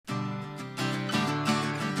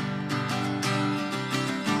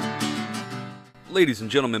Ladies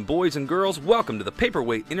and gentlemen, boys and girls, welcome to the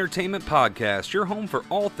Paperweight Entertainment Podcast, your home for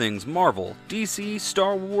all things Marvel, DC,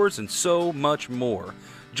 Star Wars, and so much more.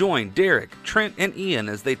 Join Derek, Trent, and Ian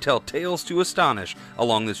as they tell tales to astonish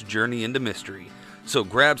along this journey into mystery. So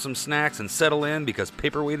grab some snacks and settle in because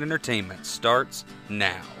Paperweight Entertainment starts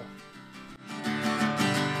now.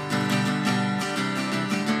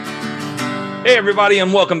 Hey everybody,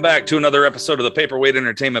 and welcome back to another episode of the Paperweight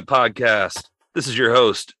Entertainment Podcast. This is your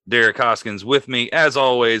host, Derek Hoskins. With me, as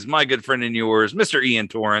always, my good friend and yours, Mr. Ian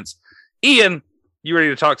Torrance. Ian, you ready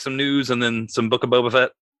to talk some news and then some Book of Boba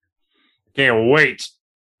Fett? Can't wait.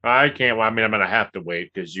 I can't. Well, I mean, I'm going to have to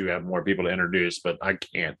wait because you have more people to introduce, but I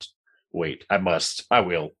can't wait. I must. I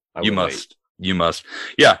will. You must. Wait. You must.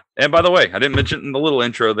 Yeah. And by the way, I didn't mention in the little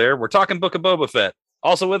intro there, we're talking Book of Boba Fett.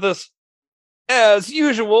 Also with us, as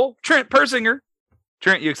usual, Trent Persinger.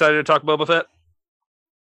 Trent, you excited to talk Boba Fett?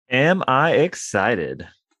 Am I excited?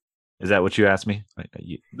 Is that what you asked me?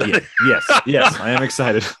 Yes, I am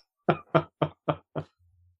excited.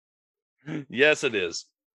 Yes, it is.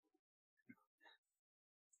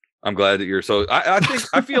 I'm glad that you're so.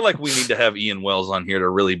 I feel like we need to have Ian Wells on here to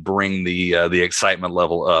really bring the excitement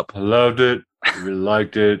level up. I loved it. I really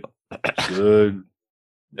liked it. Good.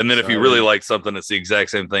 And then if you really like something, it's the exact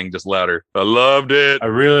same thing, just louder. I loved it. I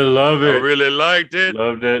really love it. I really liked it.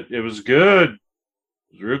 Loved it. It was good.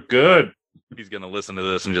 It was real good. He's going to listen to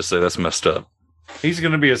this and just say, that's messed up. He's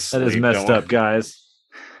going to be asleep. That is messed up, guys.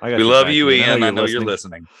 We love you, Ian. I know you're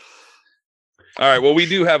listening. All right. Well, we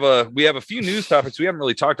have a few news topics. We haven't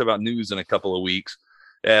really talked about news in a couple of weeks.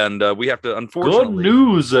 And we have to, unfortunately. Good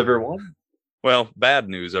news, everyone. Well, bad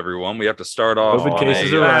news, everyone. We have to start off COVID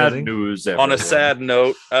cases are rising. On a sad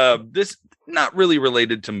note. This not really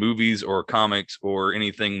related to movies or comics or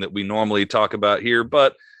anything that we normally talk about here,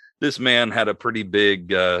 but this man had a pretty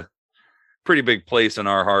big place in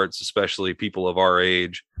our hearts, especially people of our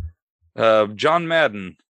age. John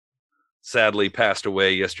Madden sadly passed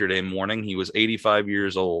away yesterday morning. He was 85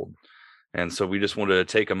 years old. And so we just wanted to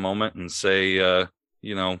take a moment and say,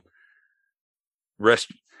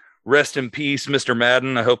 rest in peace, Mr.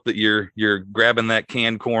 Madden. I hope that you're grabbing that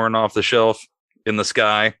canned corn off the shelf in the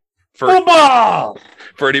sky.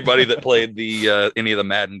 For anybody that played the any of the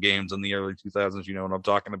Madden games in the early 2000s, you know what I'm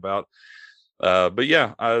talking about. But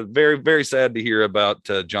yeah, very, very sad to hear about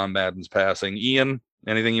John Madden's passing. Ian,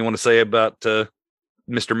 anything you want to say about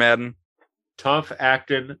Mr. Madden? Tough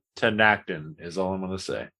acting to Nacton is all I'm going to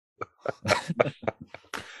say.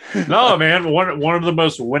 No, man, one of the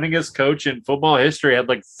most winningest coach in football history, had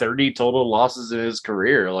like 30 total losses in his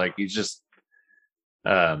career. Like he's just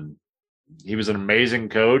he was an amazing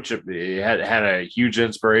coach. He had a huge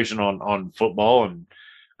inspiration on football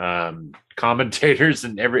and commentators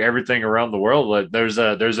and everything around the world. Like there's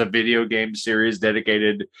a video game series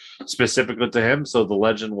dedicated specifically to him, so the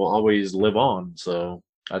legend will always live on. So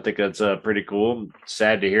I think that's pretty cool.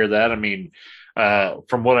 Sad to hear that. I mean,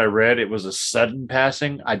 from what I read, it was a sudden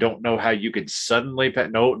passing. I don't know how you could suddenly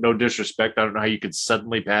no disrespect. I don't know how you could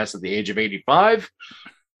suddenly pass at the age of 85.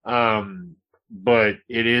 But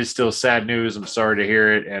it is still sad news. I'm sorry to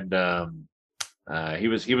hear it. And he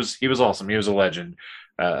was awesome. He was a legend.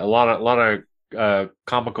 A lot of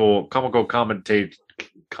comical commentation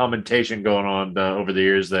going on over the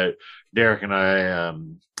years that Derek and I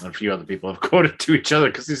and a few other people have quoted to each other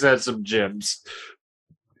because he's had some gems.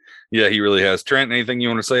 Yeah, he really has. Trent, anything you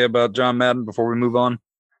want to say about John Madden before we move on?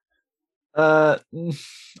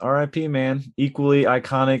 R.I.P. man. Equally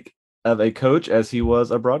iconic of a coach as he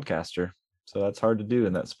was a broadcaster. So that's hard to do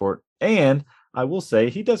in that sport. And I will say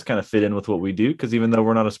he does kind of fit in with what we do, because even though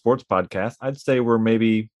we're not a sports podcast, I'd say we're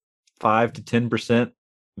maybe 5 to 10%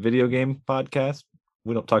 video game podcast.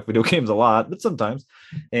 We don't talk video games a lot, but sometimes.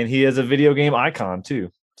 And he is a video game icon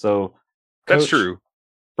too. So that's true.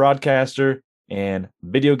 Broadcaster and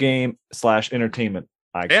video game / entertainment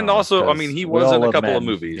icon. And also, I mean, he was in a couple of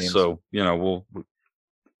movies. Games. So, we'll.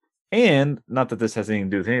 And not that this has anything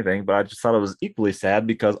to do with anything, but I just thought it was equally sad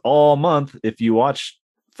because all month, if you watch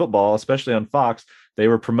football, especially on Fox, they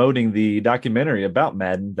were promoting the documentary about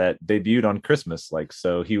Madden that debuted on Christmas. Like,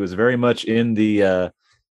 so he was very much in the,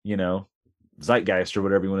 zeitgeist or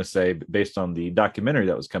whatever you want to say, based on the documentary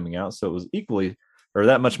that was coming out. So it was equally or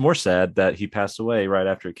that much more sad that he passed away right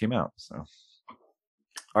after it came out. So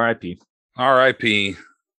R.I.P. R.I.P.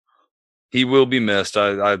 He will be missed.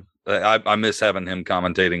 I miss having him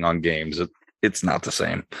commentating on games. It's not the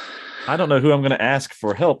same. I don't know who I'm going to ask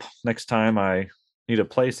for help next time I need a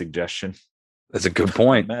play suggestion. That's a good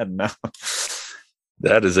point. Mad now.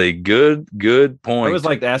 That is a good point. I was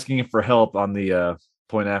like asking him for help on the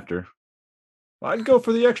point after. I'd go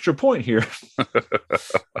for the extra point here.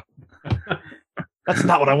 That's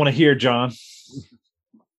not what I want to hear, John.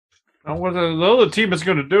 And what the other team is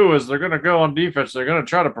going to do is they're going to go on defense. They're going to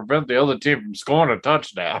try to prevent the other team from scoring a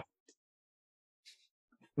touchdown.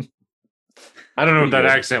 I don't know what that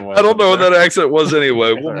accent was. I don't know what that accent was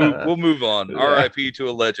anyway. We'll move on. Yeah. R.I.P. to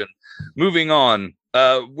a legend. Moving on.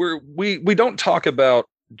 We don't talk about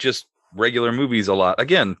just regular movies a lot.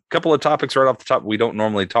 Again, a couple of topics right off the top we don't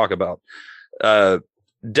normally talk about.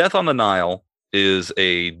 Death on the Nile is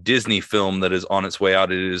a Disney film that is on its way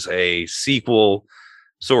out. It is a sequel,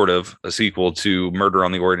 sort of a sequel to Murder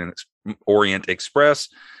on the Orient Express.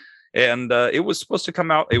 And it was supposed to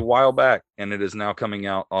come out a while back, and it is now coming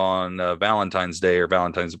out on Valentine's Day or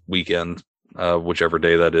Valentine's weekend, whichever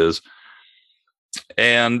day that is.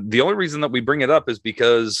 And the only reason that we bring it up is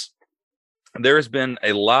because there has been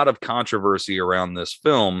a lot of controversy around this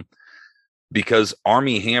film because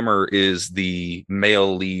Armie Hammer is the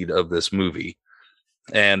male lead of this movie.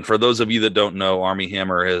 And for those of you that don't know, Armie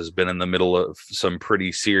Hammer has been in the middle of some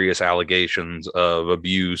pretty serious allegations of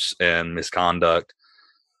abuse and misconduct.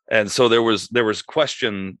 And so there was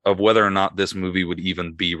question of whether or not this movie would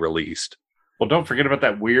even be released. Well, don't forget about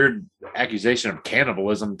that weird accusation of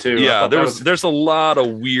cannibalism too. Yeah, there's a lot of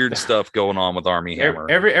weird stuff going on with Armie Hammer.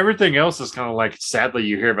 Everything else is kind of like, sadly,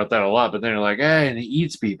 you hear about that a lot, but then you're like, hey, and he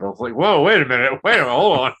eats people. It's like, whoa, wait a minute,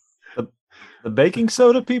 hold on. The baking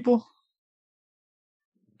soda people?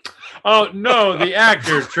 Oh no, the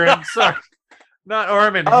actor, Trent. Sorry. Not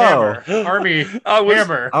Armie Hammer. Armie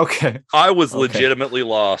Hammer. Okay. I was legitimately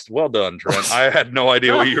lost. Well done, Trent. I had no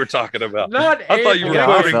idea what you were talking about. I thought you were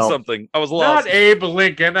quoting something. I was lost. Not Abe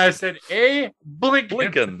Lincoln. I said Abe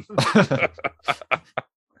Lincoln.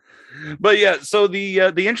 But yeah, so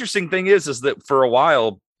the interesting thing is that for a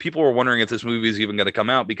while, people were wondering if this movie is even going to come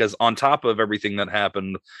out because on top of everything that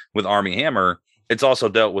happened with Armie Hammer, it's also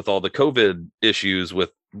dealt with all the COVID issues with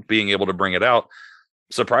being able to bring it out.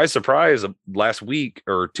 Surprise, surprise, last week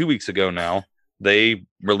or 2 weeks ago now, they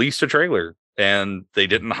released a trailer and they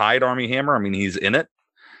didn't hide Armie Hammer. I mean, he's in it.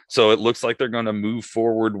 So it looks like they're going to move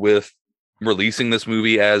forward with releasing this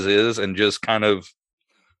movie as is and just kind of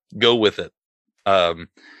go with it.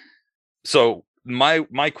 So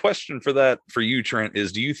my question for you, Trent,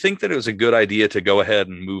 is do you think that it was a good idea to go ahead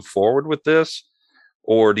and move forward with this?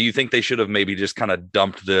 Or do you think they should have maybe just kind of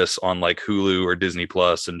dumped this on like Hulu or Disney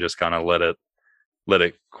Plus and just kind of let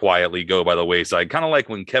it quietly go by the wayside? Kind of like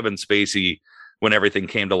when Kevin Spacey, when everything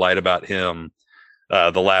came to light about him,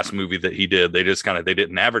 the last movie that he did, they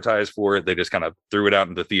didn't advertise for it. They just kind of threw it out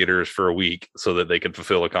into theaters for a week so that they could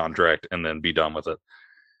fulfill a contract and then be done with it.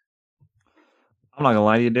 I'm not gonna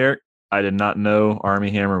lie to you, Derek. I did not know Armie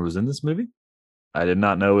Hammer was in this movie. I did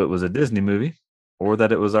not know it was a Disney movie or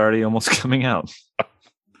that it was already almost coming out.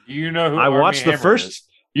 You know who I watched the first. Is.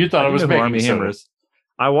 You thought it was Armie Hammer is.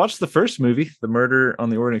 I watched the first movie, The Murder on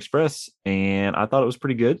the Orient Express, and I thought it was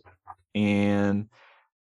pretty good. And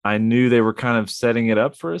I knew they were kind of setting it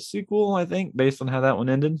up for a sequel, I think, based on how that one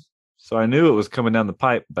ended. So I knew it was coming down the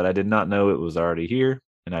pipe, but I did not know it was already here.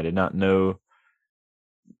 And I did not know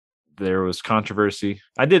there was controversy.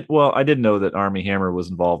 I did know that Armie Hammer was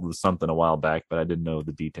involved with something a while back, but I didn't know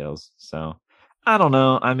the details. So I don't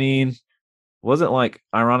know. I mean,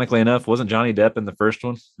 ironically enough, wasn't Johnny Depp in the first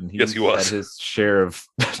one? And yes, he was. Had his share of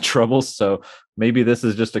troubles. So maybe this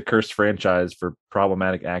is just a cursed franchise for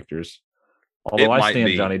problematic actors. Although I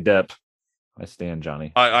stand Johnny Depp. I stand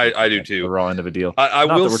Johnny. I do too. The raw end of a deal. I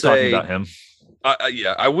will say, talking about him.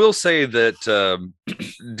 I will say that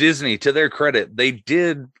Disney, to their credit, they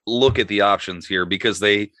did look at the options here because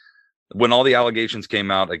when all the allegations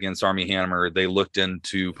came out against Armie Hammer, they looked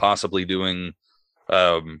into possibly doing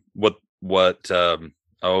oh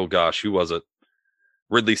gosh, who was it?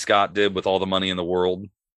 Ridley Scott did with All the Money in the World,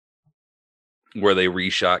 where they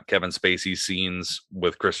reshot Kevin Spacey's scenes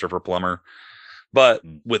with Christopher Plummer. But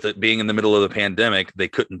with it being in the middle of the pandemic, they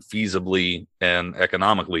couldn't feasibly and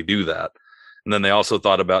economically do that. And then they also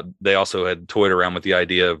had toyed around with the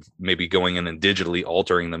idea of maybe going in and digitally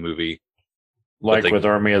altering the movie. Like with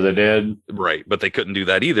Army of the Dead. Right. But they couldn't do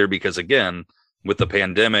that either because, again, with the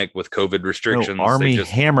pandemic, with COVID restrictions. No, Armie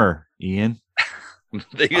Hammer, Ian.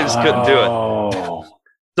 They just couldn't do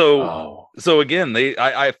it. So again,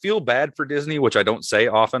 I feel bad for Disney, which I don't say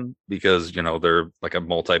often because, they're like a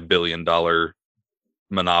multi-billion-dollar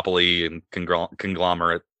monopoly and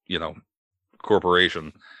conglomerate,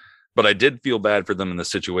 corporation. But I did feel bad for them in this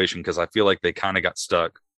situation because I feel like they kind of got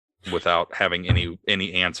stuck without having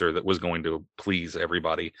any answer that was going to please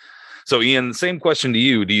everybody. So Ian, same question to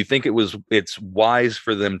you. Do you think it's wise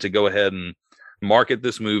for them to go ahead and market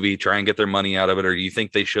this movie, try and get their money out of it, or do you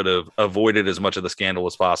think they should have avoided as much of the scandal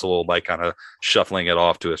as possible by kind of shuffling it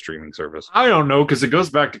off to a streaming service? I don't know, because it goes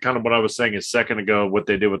back to kind of what I was saying a second ago, what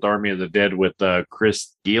they did with Army of the Dead with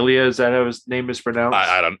Chris D'Elia. Is that how his name is pronounced?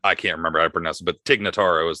 I can't remember how to pronounce it, but Tig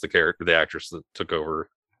Notaro is the actress that took over.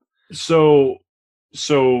 So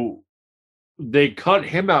they cut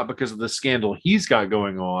him out because of the scandal he's got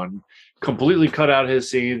going on, completely cut out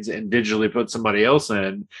his scenes and digitally put somebody else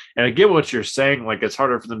in. And I get what you're saying, like it's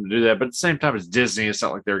harder for them to do that, but at the same time, it's Disney. It's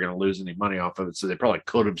not like they're going to lose any money off of it, so they probably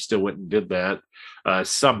could have still went and did that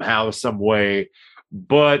somehow, some way.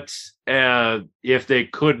 But if they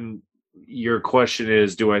couldn't, your question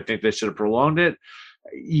is, do I think they should have prolonged it?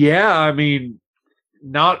 Yeah, I mean,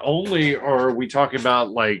 not only are we talking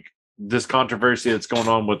about like this controversy that's going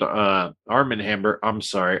on with Armie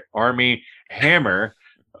Hammer.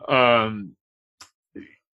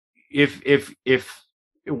 If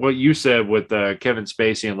what you said with Kevin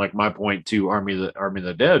Spacey and like my point to Army of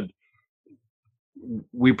the Dead,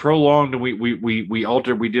 we prolonged and we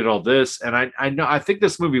altered, we did all this, and I think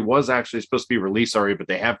this movie was actually supposed to be released already, but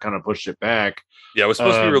they have kind of pushed it back. Yeah, it was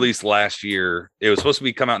supposed to be released last year. It was supposed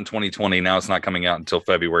to come out in 2020. Now it's not coming out until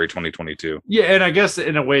February 2022. Yeah, and I guess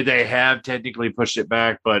in a way they have technically pushed it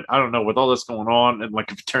back, but I don't know, with all this going on, and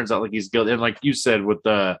like if it turns out like he's guilty, and like you said with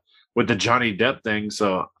the Johnny Depp thing,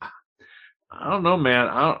 so I don't know, man.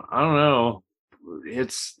 I don't know.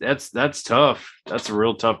 That's tough. That's a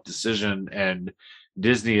real tough decision, and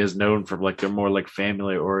Disney is known for like they're more like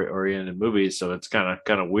family oriented movies, so it's kind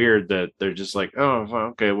of weird that they're just like, oh,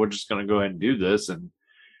 okay, we're just gonna go ahead and do this, and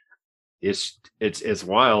it's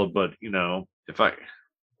wild. But you know, if I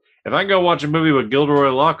go watch a movie with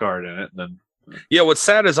Gilderoy Lockhart in it, then yeah. What's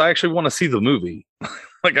sad is I actually want to see the movie.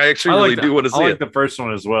 Like I actually really do want to see it. I like the first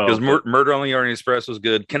one as well. Because Murder on the Orient Express was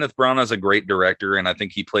good. Kenneth Branagh is a great director, and I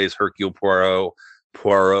think he plays Hercule Poirot.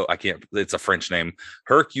 It's a French name.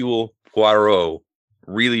 Hercule Poirot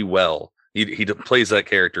really well. He plays that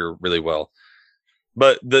character really well.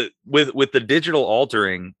 But with the digital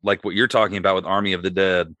altering, like what you're talking about with Army of the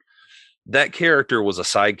Dead, that character was a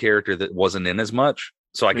side character that wasn't in as much.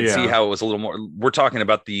 So I can see how it was a little more. We're talking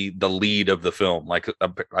about the lead of the film. Like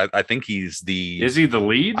I think he's the. Is he the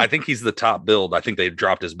lead? I think he's the top billed. I think they've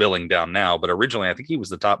dropped his billing down now, but originally I think he was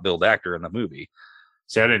the top billed actor in the movie.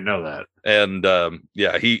 See, I didn't know that. And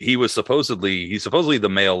he was supposedly the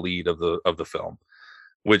male lead of the film,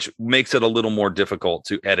 which makes it a little more difficult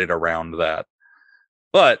to edit around that.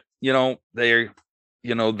 But they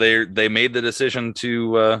made the decision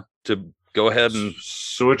to go ahead and.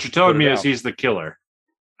 So what you're telling me is he's the killer.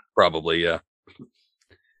 Probably, yeah.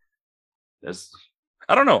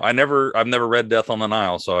 I don't know. I've never read Death on the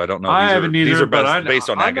Nile, so I don't know. I haven't either. These are based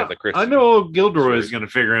on Agatha Christie. I know old Gilderoy is going to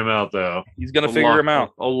figure him out, though. He's going to figure him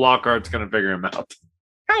out. Old Lockhart's going to figure him out.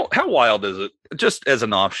 How wild is it? Just as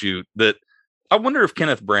an offshoot, that I wonder if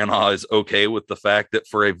Kenneth Branagh is okay with the fact that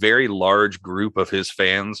for a very large group of his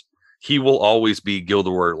fans, he will always be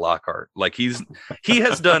Gilderoy Lockhart. Like he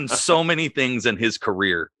has done so many things in his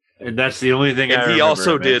career. And that's the only thing. And he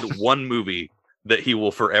also did one movie that he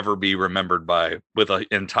will forever be remembered by with an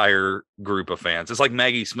entire group of fans. It's like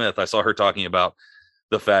Maggie Smith. I saw her talking about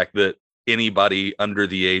the fact that anybody under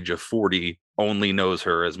the age of 40 only knows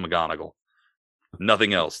her as McGonagall.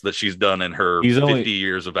 Nothing else that she's done in her 50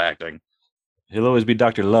 years of acting. He'll always be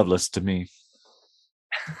Dr. Lovelace to me.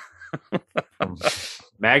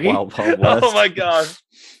 Maggie? Wild West. Oh my God.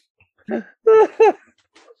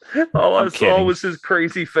 All I saw was his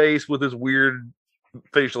crazy face with his weird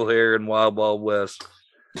facial hair and Wild Wild West.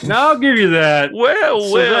 No, I'll give you that.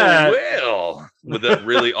 Well. With that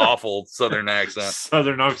really awful Southern accent.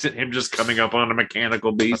 Southern accent, him just coming up on a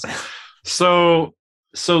mechanical beast. So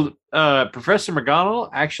Professor McGonagall,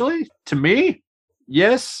 actually, to me,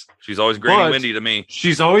 yes. She's always Granny Windy to me.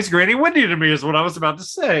 She's always Granny Windy to me, is what I was about to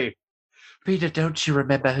say. Peter, don't you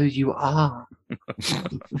remember who you are?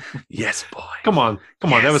 Yes, boy. Come on.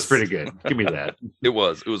 Yes. That was pretty good. Give me that. It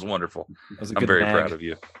was wonderful. I'm very proud of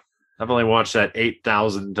you. I've only watched that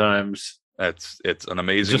 8,000 times. It's an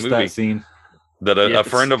amazing just movie. That scene that a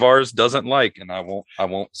friend of ours doesn't like, and I won't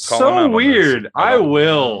call so him out. So weird. I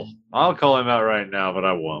will. I'll call him out right now, but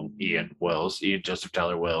I won't. Ian Joseph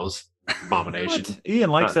Tyler Wells. Abomination. What? Ian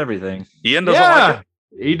likes everything. Ian doesn't like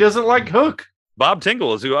it. He doesn't like Hook. Bob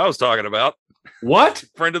Tingle is who I was talking about. What?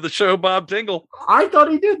 Friend of the show, Bob Tingle. I thought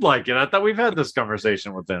he did like it. I thought we've had this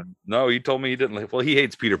conversation with him. No, he told me he didn't like. Well, he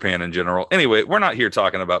hates Peter Pan in general. Anyway, we're not here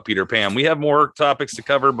talking about Peter Pan. We have more topics to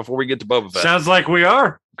cover before we get to Boba Fett. Sounds like we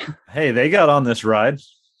are. Hey, they got on this ride.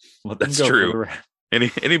 That's true.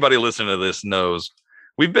 Anybody listening to this knows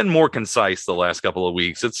We've been more concise the last couple of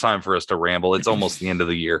weeks. It's time for us to ramble. It's almost the end of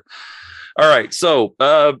the year. All right. So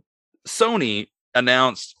Sony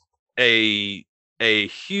announced a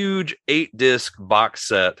huge 8-disc box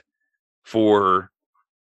set for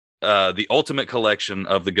the Ultimate Collection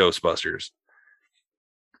of the Ghostbusters.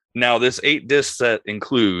 Now, this 8-disc set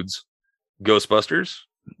includes Ghostbusters,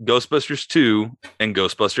 Ghostbusters 2, and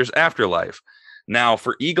Ghostbusters Afterlife. Now,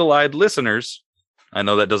 for eagle-eyed listeners, I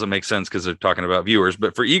know that doesn't make sense because they're talking about viewers,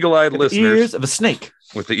 but for eagle-eyed listeners, ears of a snake,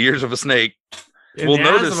 with the ears of a snake, we'll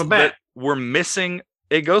notice that we're missing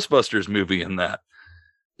a Ghostbusters movie in that.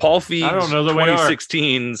 Paul Feig's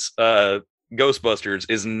 2016's Ghostbusters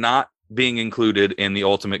is not being included in the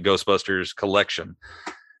Ultimate Ghostbusters collection.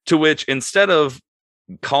 To which, instead of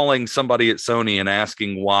calling somebody at Sony and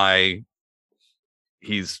asking why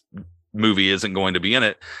his movie isn't going to be in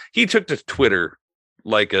it, he took to Twitter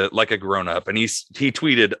like a grown-up, and he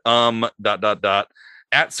tweeted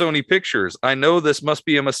at Sony Pictures, I know this must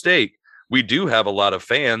be a mistake. We do have a lot of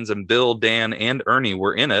fans, and Bill, Dan, and Ernie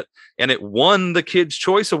were in it, and it won the Kids'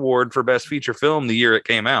 Choice Award for Best Feature Film the year it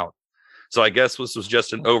came out. So I guess this was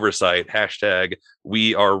just an oversight. Hashtag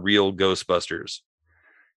we are real Ghostbusters.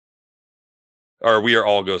 Or we are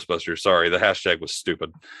all Ghostbusters. Sorry, the hashtag was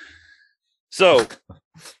stupid. So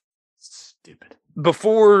stupid.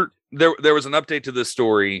 Before there was an update to this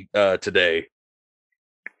story today.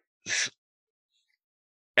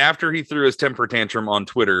 After he threw his temper tantrum on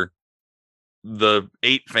Twitter, the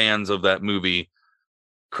 8 fans of that movie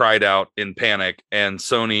cried out in panic, and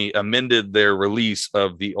Sony amended their release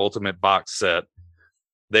of the Ultimate box set.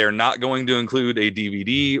 They are not going to include a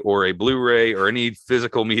DVD or a Blu-ray or any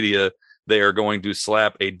physical media. They are going to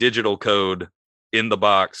slap a digital code in the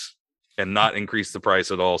box and not increase the price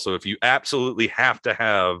at all. So if you absolutely have to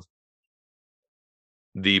have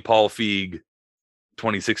the Paul Feig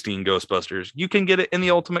 2016 Ghostbusters, you can get it in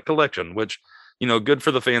the Ultimate Collection, which, good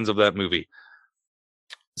for the fans of that movie.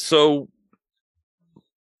 So,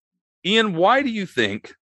 Ian, why do you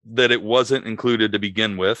think that it wasn't included to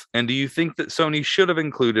begin with? And do you think that Sony should have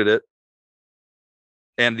included it?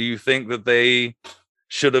 And do you think that they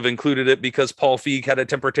should have included it because Paul Feig had a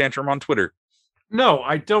temper tantrum on Twitter? No,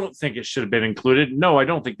 I don't think it should have been included. No, I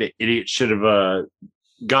don't think the idiot should have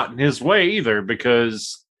gotten his way either,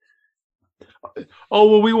 because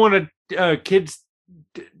we wanted kids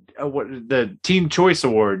the Teen Choice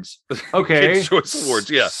Awards. Okay. Kids Choice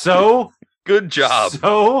Awards, yeah. So good job.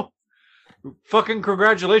 So fucking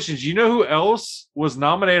congratulations. You know who else was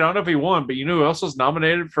nominated? I don't know if he won, but you know who else was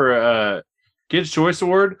nominated for Kids Choice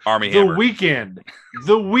Award? Army Hammer.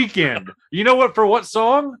 The Weeknd. You know what? For what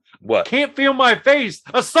song? What? Can't Feel My Face.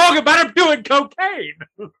 A song about him doing cocaine.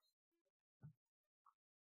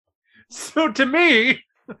 So to me,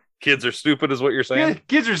 kids are stupid is what you're saying?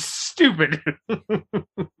 Kids are stupid. They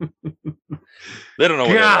don't know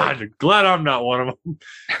what God, like. Glad I'm not one of them.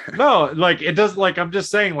 No, like it does, like I'm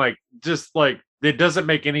just saying, like it doesn't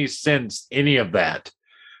make any sense, any of that.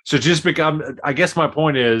 So just because I guess my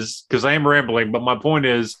point is, because I am rambling, but my point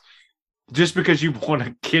is, just because you won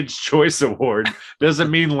a Kids' Choice Award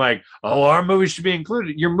doesn't mean like, oh, our movie should be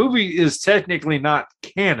included. Your movie is technically not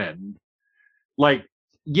canon. Like,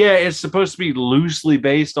 yeah, it's supposed to be loosely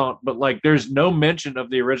based on, but like there's no mention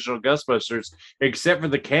of the original Ghostbusters except for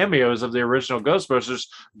the cameos of the original Ghostbusters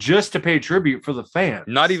just to pay tribute for the fans.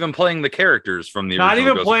 Not even playing the characters from the not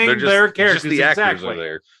original even playing their characters. Just the actors exactly. are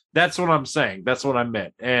there. That's what I'm saying. That's what I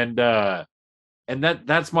meant. And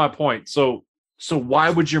that's my point. So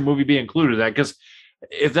why would your movie be included in that? Because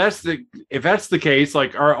if that's the case,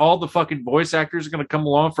 like, are all the fucking voice actors going to come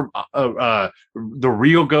along from the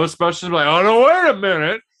real Ghostbusters? Like, oh no, wait a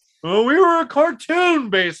minute, oh, we were a cartoon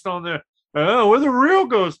based on we're the real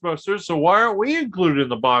Ghostbusters, so why aren't we included in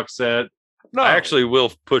the box set? No, I actually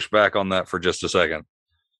will push back on that for just a second.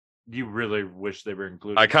 You really wish they were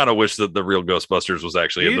included? I kind of wish that the real Ghostbusters was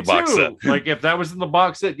actually in the box set. Like if that was in the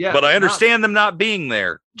box set, yeah. But I understand them not being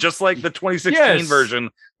there. Just like the 2016 version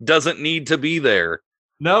doesn't need to be there.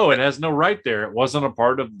 No, it has no right there. It wasn't a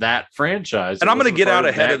part of that franchise. And I'm going to get out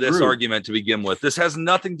ahead of this argument to begin with. This has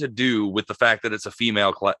nothing to do with the fact that it's a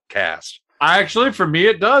female cast. Actually, for me,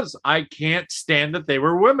 it does. I can't stand that they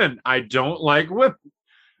were women. I don't like women.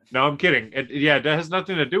 No, I'm kidding. It has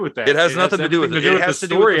nothing to do with that. It has nothing to do with it. It has to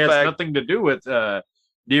do with the fact. It has nothing to do with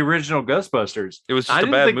the original Ghostbusters. It was just a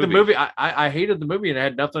bad movie. The movie. I hated the movie, and it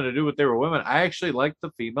had nothing to do with they were women. I actually liked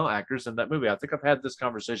the female actors in that movie. I think I've had this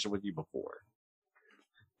conversation with you before.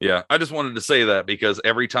 Yeah, I just wanted to say that because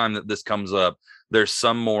every time that this comes up, there's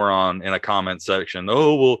some moron in a comment section.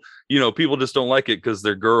 Oh, well, people just don't like it because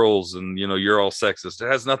they're girls and, you're all sexist.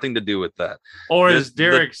 It has nothing to do with that. Or as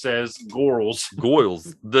Derek says, Gorals.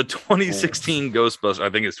 Goyles. The 2016 Ghostbusters, I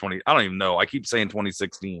think it's 20. I don't even know. I keep saying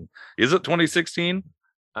 2016. Is it 2016?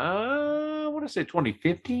 I want to say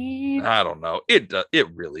 2015. I don't know. It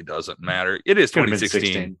really doesn't matter. It is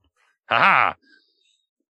 2016. Ha.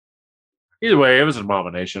 Either way, it was an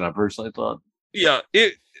abomination, I personally thought. Yeah,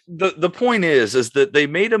 the point is that they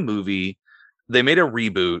made a movie, they made a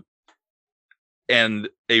reboot and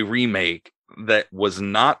a remake that was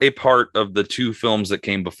not a part of the two films that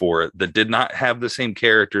came before it, that did not have the same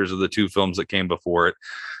characters of the two films that came before it,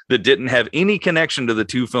 that didn't have any connection to the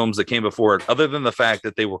two films that came before it, other than the fact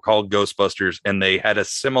that they were called Ghostbusters and they had a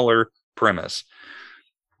similar premise.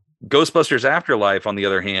 Ghostbusters Afterlife, on the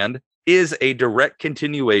other hand, is a direct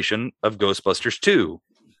continuation of Ghostbusters 2.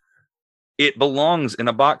 It belongs in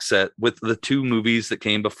a box set with the two movies that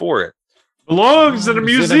came before it. Belongs in a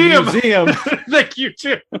museum. Thank you,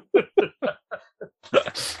 too.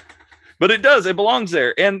 But it does. It belongs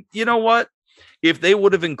there. And you know what? If they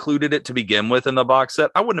would have included it to begin with in the box set,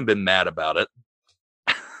 I wouldn't have been mad about it.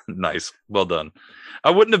 Nice. Well done. I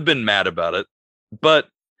wouldn't have been mad about it. But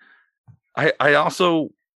I also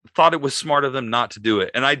thought it was smart of them not to do it.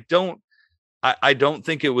 And I don't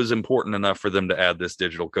think it was important enough for them to add this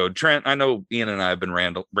digital code. Trent, I know Ian and I have been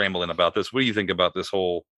rambling about this. What do you think about this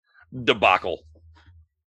whole debacle?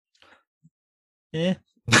 Yeah.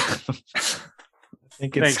 I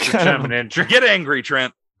think it's Thanks for chiming in, Trent. Get angry,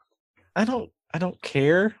 Trent. I don't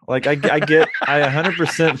care. Like I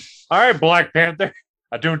 100%. All right, Black Panther.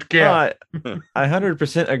 I don't care. I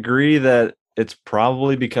 100% agree that it's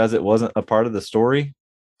probably because it wasn't a part of the story,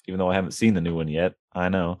 even though I haven't seen the new one yet. I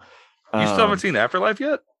know. You still haven't seen Afterlife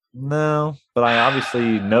yet? No, but I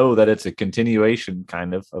obviously know that it's a continuation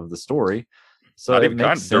kind of the story. So Not it even makes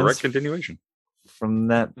kind of direct sense continuation. from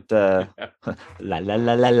that. La la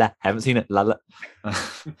la la la. Haven't seen it. La la.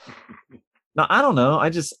 No, I don't know. I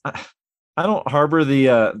don't harbor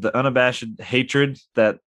the unabashed hatred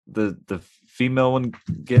that the female one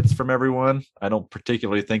gets from everyone. I don't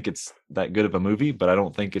particularly think it's that good of a movie, but I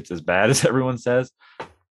don't think it's as bad as everyone says.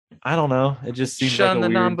 I don't know. It just seems Shun like a the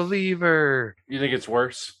weird... non-believer. You think it's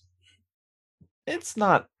worse? It's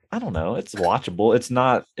not. I don't know. It's watchable. It's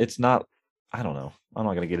not. I don't know. I'm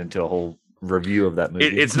not going to get into a whole review of that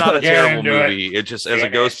movie. It's not a terrible movie. It just, as a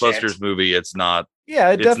Ghostbusters movie, it's not. Yeah,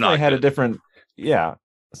 it definitely had a different. Yeah.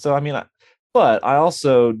 So I mean, but I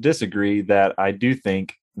also disagree that I do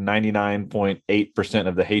think 99.8%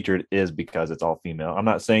 of the hatred is because it's all female. I'm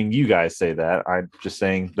not saying you guys say that. I'm just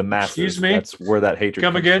saying the masses. Excuse me? That's where that hatred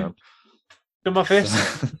Come comes again? from. To my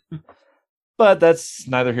face. But that's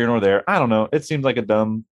neither here nor there. I don't know. It seems like a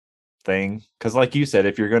dumb thing because, like you said,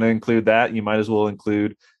 if you're going to include that, you might as well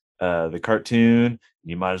include the cartoon.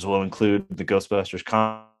 You might as well include the Ghostbusters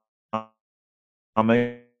comics. You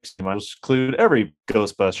might as well include every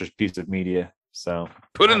Ghostbusters piece of media. So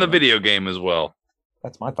Put in the video game as well.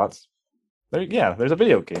 That's my thoughts. There's a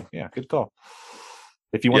video game. Yeah, good call.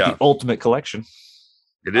 If you want the ultimate collection.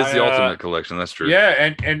 It is the ultimate collection. That's true.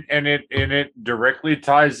 Yeah, and it directly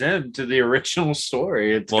ties into the original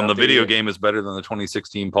story. The video game is better than the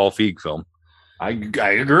 2016 Paul Feig film. I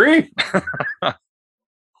agree.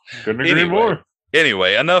 Couldn't agree more.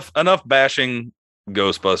 Anyway, enough bashing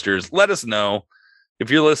Ghostbusters. Let us know if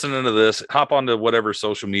you're listening to this. Hop onto whatever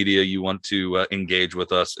social media you want to engage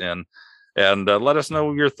with us in, and let us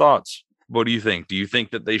know your thoughts. What do you think? Do you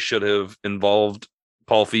think that they should have involved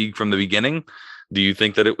Paul Feig from the beginning? Do you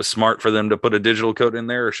think that it was smart for them to put a digital code in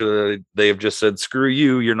there, or should they have just said, screw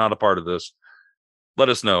you, you're not a part of this? Let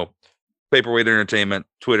us know. Paperweight Entertainment,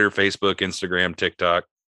 Twitter, Facebook, Instagram, TikTok,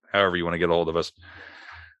 however you want to get a hold of us.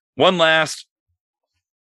 One last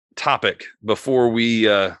topic before we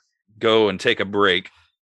go and take a break.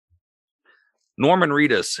 Norman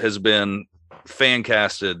Reedus has been fan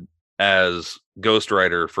casted as Ghost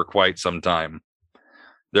Rider for quite some time.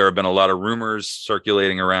 There have been a lot of rumors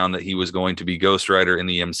circulating around that he was going to be Ghost Rider in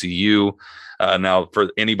the MCU. Now, for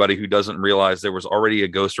anybody who doesn't realize, there was already a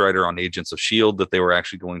Ghost Rider on Agents of S.H.I.E.L.D. that they were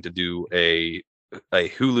actually going to do a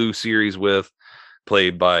Hulu series with,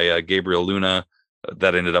 played by Gabriel Luna.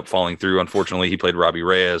 That ended up falling through. Unfortunately, he played Robbie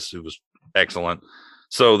Reyes, who was excellent.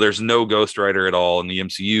 So there's no Ghost Rider at all in the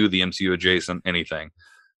MCU adjacent, anything.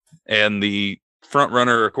 And the front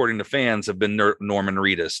runner, according to fans, have been Norman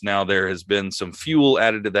Reedus. Now, there has been some fuel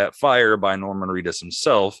added to that fire by Norman Reedus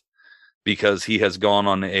himself, because he has gone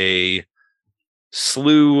on a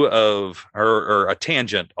slew of or a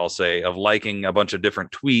tangent, I'll say, of liking a bunch of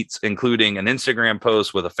different tweets, including an Instagram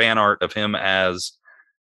post with a fan art of him as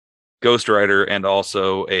Ghost Rider, and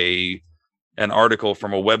also an article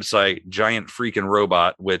from a website, Giant Freaking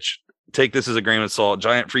Robot, which, take this as a grain of salt.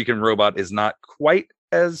 Giant Freaking Robot is not quite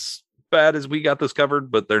as bad as we got this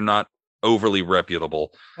covered, but they're not overly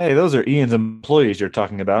reputable. Hey, those are Ian's employees you're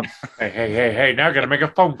talking about. Hey, now I gotta make a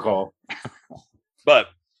phone call. But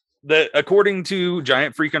according to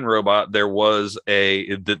Giant Freaking Robot, there was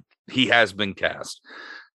that he has been cast.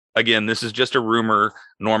 Again, this is just a rumor.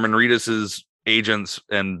 Norman Reedus's agents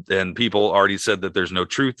and people already said that there's no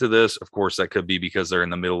truth to this. Of course, that could be because they're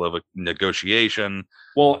in the middle of a negotiation.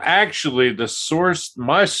 Well, actually,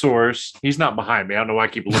 my source, he's not behind me. I don't know why I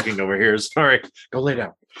keep looking over here. Sorry, go lay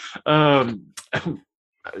down.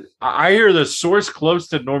 I hear the source close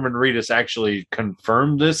to Norman Reedus actually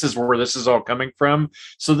confirmed this is where this is all coming from.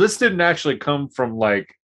 So this didn't actually come from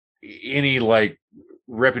like any like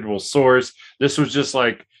reputable source. This was just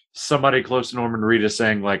like somebody close to Norman Reedus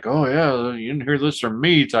saying like, "Oh yeah, you didn't hear this from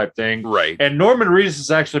me," type thing. Right. And Norman Reedus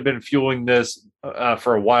has actually been fueling this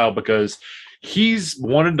for a while because he's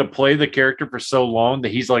wanted to play the character for so long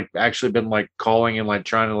that he's like actually been like calling and like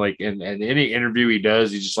trying to like in any interview he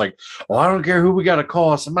does, he's just like, "Well, I don't care who we got to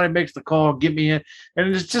call. Somebody makes the call, get me in."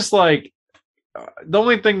 And it's just like the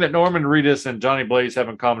only thing that Norman Reedus and Johnny Blaze have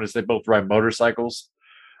in common is they both ride motorcycles.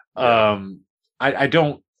 Yeah. I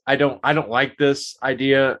don't like this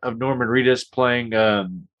idea of Norman Reedus playing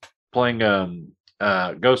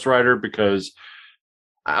Ghost Rider because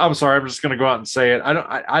I'm sorry, I'm just going to go out and say it.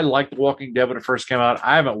 I liked Walking Dead when it first came out.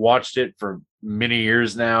 I haven't watched it for many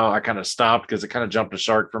years now. I kind of stopped because it kind of jumped a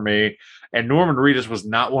shark for me. And Norman Reedus was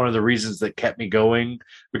not one of the reasons that kept me going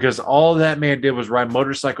because all that man did was ride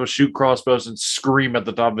motorcycles, shoot crossbows, and scream at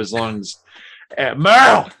the top of his lungs.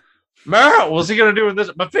 Merle, what's he going to do with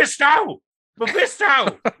this? Mephisto.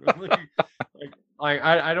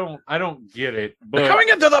 I don't get it. But they're coming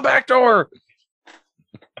into the back door.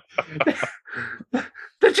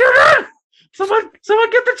 The children! Someone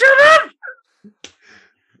get the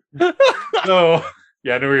children! So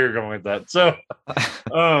yeah, I knew where you were going with that. So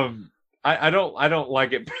I don't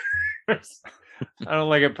like it. I don't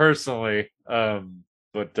like it personally.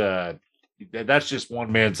 But that's just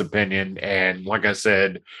one man's opinion. And like I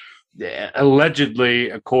said,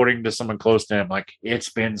 allegedly, according to someone close to him, like it's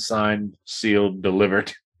been signed, sealed,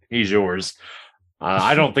 delivered. He's yours.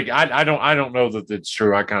 I don't think I don't know that it's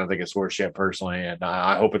true. I kind of think it's horseshit personally, and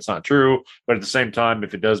I hope it's not true. But at the same time,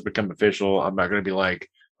 if it does become official, I'm not going to be like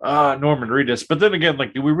Norman Reedus. But then again,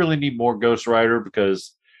 like, do we really need more Ghost Rider?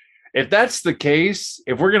 Because if that's the case,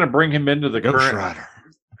 if we're going to bring him into the current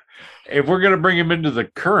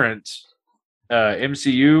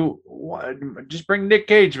MCU, just bring Nick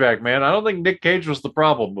Cage back, man. I don't think Nick Cage was the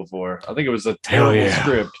problem before. I think it was a terrible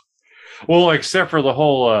script. Well, except for the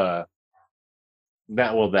whole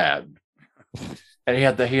that. And he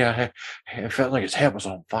it felt like his head was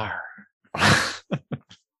on fire.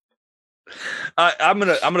 I'm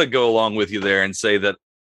gonna go along with you there and say that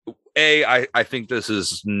I think this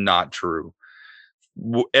is not true.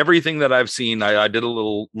 Everything that I've seen, I did a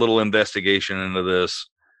little investigation into this.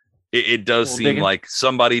 It does seem like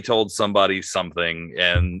somebody told somebody something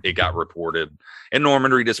and it got reported. And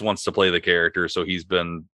Norman Reedus wants to play the character, so he's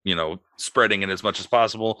been, spreading it as much as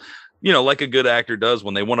possible. Like a good actor does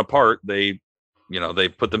when they want a part, they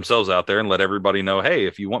put themselves out there and let everybody know, hey,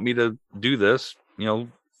 if you want me to do this, He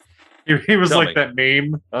was like me. That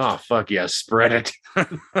meme. Oh, fuck yeah, spread it.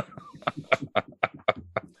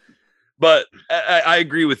 But I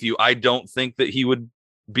agree with you. I don't think that he would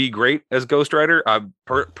be great as Ghost Rider. I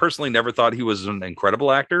personally never thought he was an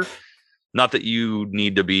incredible actor. Not that you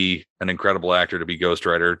need to be an incredible actor to be Ghost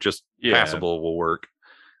Rider. Just passable will work.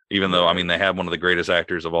 Even though, they have one of the greatest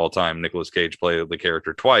actors of all time, Nicolas Cage, play the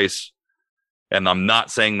character twice. And I'm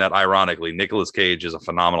not saying that ironically. Nicolas Cage is a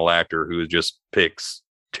phenomenal actor who just picks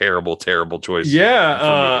terrible choices.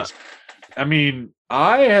 Yeah.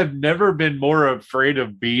 I have never been more afraid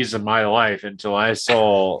of bees in my life until I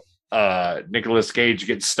saw Nicolas Cage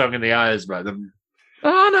get stung in the eyes by them.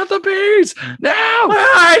 Oh, not the bees! No!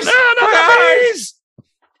 Not the bees!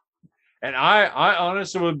 And I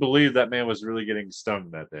honestly would believe that man was really getting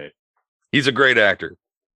stung that day. He's a great actor.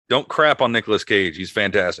 Don't crap on Nicolas Cage. He's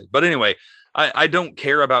fantastic. But anyway, I don't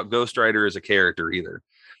care about Ghost Rider as a character either.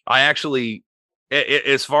 I actually,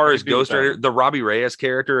 as far as Ghost Rider, the Robbie Reyes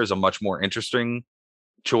character is a much more interesting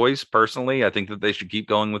choice, personally. I think that they should keep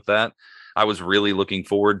going with that. I was really looking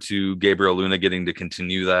forward to Gabriel Luna getting to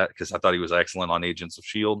continue that because I thought he was excellent on Agents of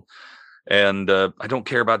S.H.I.E.L.D. And I don't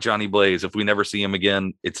care about Johnny Blaze. If we never see him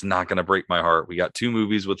again, it's not going to break my heart. We got 2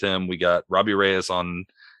 movies with him. We got Robbie Reyes on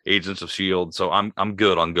Agents of S.H.I.E.L.D. So I'm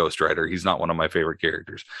good on Ghost Rider. He's not one of my favorite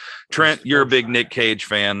characters. Trent, you're a big Nick Cage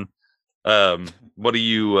fan. What do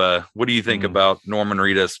you think about Norman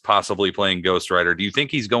Reedus possibly playing Ghost Rider? Do you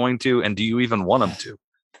think he's going to, and do you even want him to?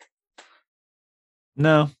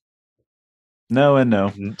 No. No and no.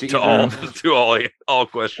 To all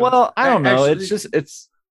questions. Well, I don't know. Actually, it's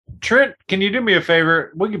Trent, can you do me a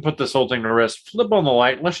favor? We can put this whole thing to rest. Flip on the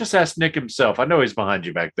light. Let's just ask Nick himself. I know he's behind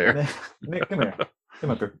you back there. Nick, come here. Come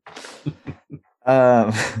up here.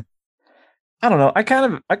 I don't know. I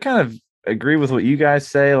kind of agree with what you guys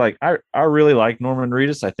say. Like, I really like Norman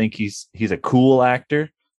Reedus. I think he's a cool actor,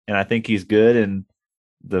 and I think he's good in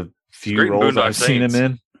the few roles I've seen him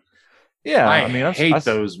in. Yeah, I hate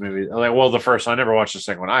those movies. Like, well, the first one, I never watched the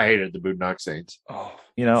second one. I hated the Boondock Saints. Oh,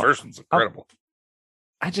 the first one's incredible.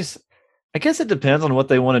 I guess it depends on what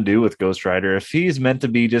they want to do with Ghost Rider. If he's meant to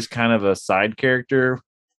be just kind of a side character,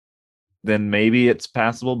 then maybe it's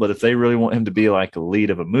passable. But if they really want him to be like a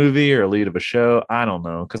lead of a movie or a lead of a show, I don't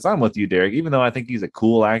know. Because I'm with you, Derek. Even though I think he's a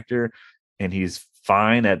cool actor and he's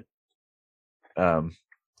fine at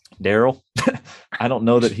Daryl, I don't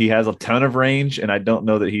know that he has a ton of range, and I don't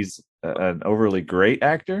know that he's an overly great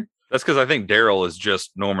actor. That's because I think Daryl is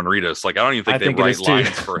just Norman Reedus. Like, I don't even think they write lines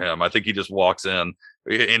for him. I think he just walks in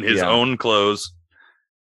his own clothes.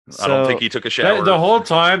 I don't think he took a shower. The whole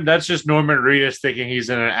time, that's just Norman Reedus thinking he's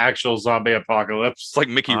in an actual zombie apocalypse. It's like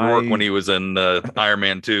Mickey Rourke when he was in Iron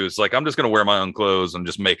Man 2. It's like, I'm just going to wear my own clothes and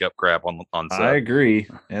just make up crap on set. I agree.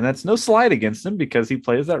 And that's no slight against him because he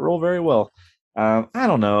plays that role very well. I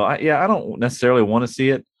don't know. I don't necessarily want to see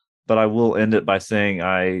it, but I will end it by saying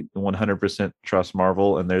I 100% trust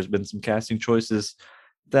Marvel, and there's been some casting choices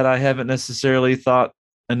that I haven't necessarily thought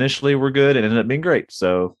initially were good and ended up being great.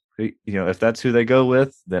 So, if that's who they go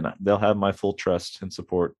with, then they'll have my full trust and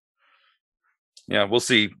support. Yeah, we'll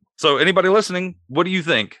see. So anybody listening, what do you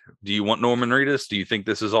think? Do you want Norman Reedus? Do you think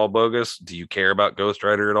this is all bogus? Do you care about Ghost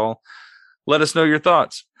Rider at all? Let us know your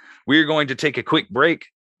thoughts. We're going to take a quick break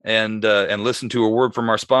and listen to a word from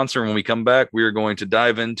our sponsor. When we come back, we are going to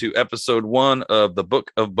dive into episode 1 of the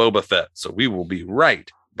Book of Boba Fett. So we will be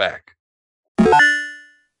right back.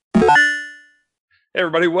 Hey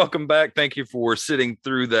everybody, welcome back. Thank you for sitting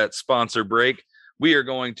through that sponsor break. We are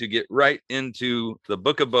going to get right into the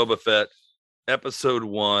Book of Boba Fett, episode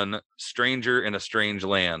 1, Stranger in a Strange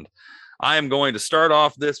Land. I am going to start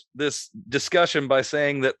off this discussion by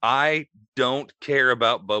saying that I don't care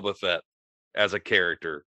about Boba Fett as a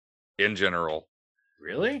character in general.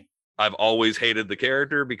 Really? I've always hated the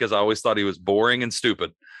character because I always thought he was boring and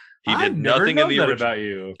stupid. He did nothing in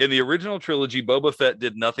the original trilogy. Boba Fett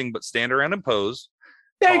did nothing but stand around and pose,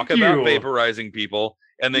 talk about vaporizing people,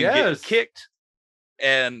 and then get kicked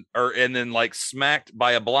and then like smacked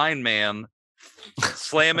by a blind man,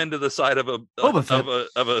 slam into the side of a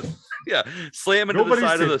slam into the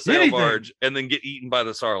side of the sail barge, and then get eaten by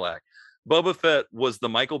the Sarlacc. Boba Fett was the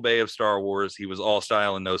Michael Bay of Star Wars. He was all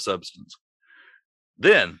style and no substance.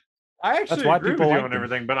 Then I actually agree with you on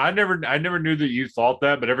everything, but I never knew that you thought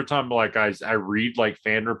that. But every time like I read like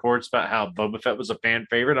fan reports about how Boba Fett was a fan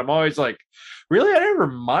favorite, I'm always like, really? I never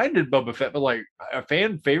minded Boba Fett, but like a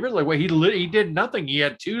fan favorite, like he did nothing. He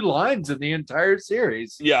had 2 lines in the entire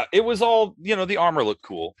series. Yeah, it was all, the armor looked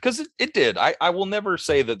cool because it did. I will never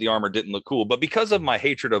say that the armor didn't look cool, but because of my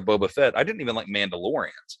hatred of Boba Fett, I didn't even like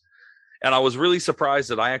Mandalorians. And I was really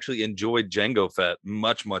surprised that I actually enjoyed Jango Fett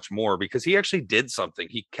much, much more because he actually did something.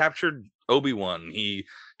 He captured Obi-Wan. He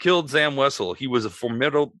killed Zam Wesell. He was a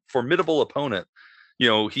formidable opponent.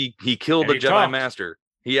 He killed a Jedi Master.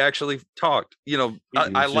 He actually talked.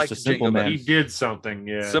 I like Jango Fett. He did something.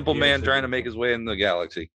 Yeah, simple man trying to make his way in the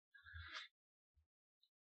galaxy.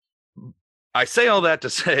 I say all that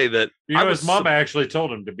to say that his mama actually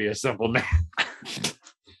told him to be a simple man.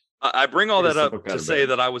 I bring all that up to say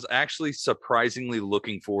that I was actually surprisingly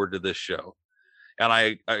looking forward to this show. And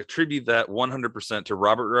I attribute that 100% to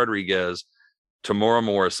Robert Rodriguez, Tamora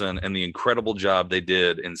Morrison, and the incredible job they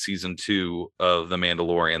did in season 2 of The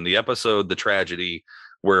Mandalorian. The episode, The Tragedy,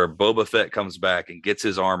 where Boba Fett comes back and gets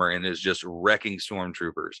his armor and is just wrecking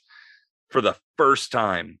stormtroopers. For the first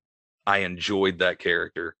time, I enjoyed that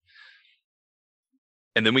character.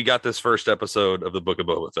 And then we got this first episode of the Book of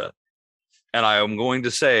Boba Fett. And I am going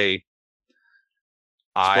to say,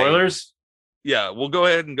 spoilers? Yeah, we'll go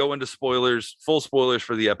ahead and go into spoilers, full spoilers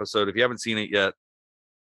for the episode. If you haven't seen it yet,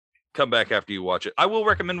 come back after you watch it. I will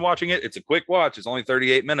recommend watching it. It's a quick watch. It's only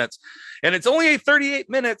 38 minutes. And it's only 38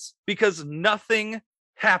 minutes because nothing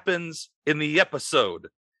happens in the episode.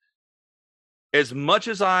 as much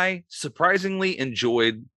as I surprisingly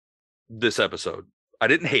enjoyed this episode, I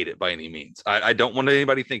didn't hate it by any means. I don't want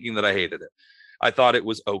anybody thinking that I hated it. I thought it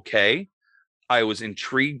was okay. I was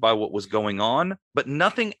intrigued by what was going on, but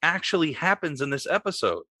nothing actually happens in this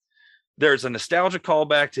episode. There's a nostalgia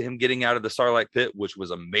callback to him getting out of the Starlight Pit, which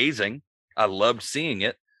was amazing. I loved seeing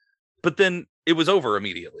it, but then it was over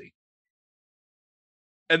immediately.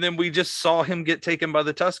 And then we just saw him get taken by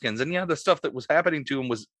the Tuskens. And yeah, the stuff that was happening to him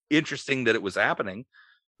was interesting that it was happening,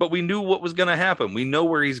 but we knew what was going to happen. We know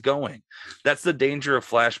where he's going. That's the danger of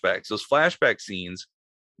flashbacks. Those flashback scenes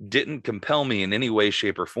didn't compel me in any way,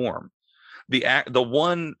 shape, or form.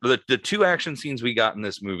 The two action scenes we got in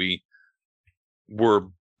this movie were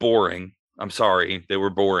boring. I'm sorry. They were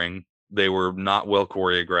boring. They were not well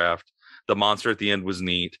choreographed. The monster at the end was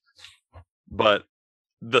neat. But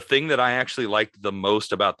the thing that I actually liked the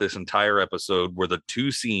most about this entire episode were the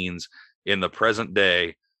two scenes in the present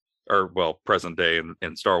day, or well, present day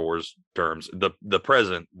in Star Wars terms, the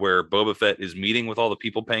present, where Boba Fett is meeting with all the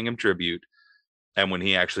people paying him tribute, and when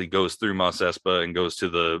he actually goes through Mos Espa and goes to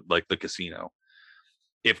the casino.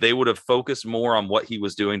 If they would have focused more on what he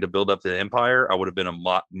was doing to build up the Empire, I would have been a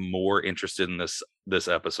lot more interested in this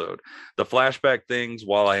episode. The flashback things,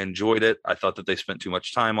 while I enjoyed it, I thought that they spent too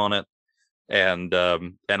much time on it. And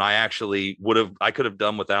I actually I could have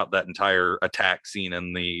done without that entire attack scene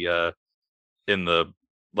in the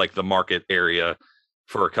market area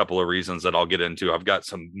for a couple of reasons that I'll get into. I've got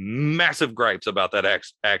some massive gripes about that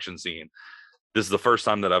action scene. This is the first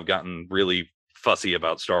time that I've gotten really fussy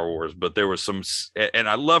about Star Wars, but there was some, and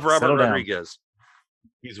I love Robert Rodriguez.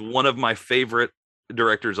 He's one of my favorite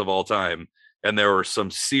directors of all time. And there were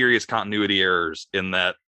some serious continuity errors in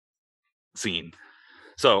that scene.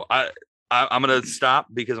 So I'm going to stop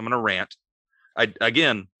because I'm going to rant.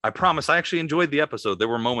 I promise I actually enjoyed the episode. There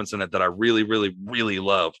were moments in it that I really, really, really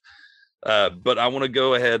loved. But I want to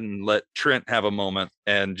go ahead and let Trent have a moment.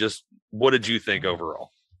 And just, what did you think overall?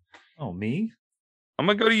 Oh, me? I'm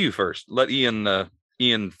going to go to you first. Let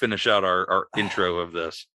Ian finish out our intro of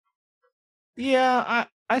this. Yeah,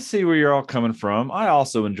 I see where you're all coming from. I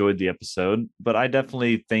also enjoyed the episode, but I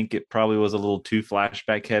definitely think it probably was a little too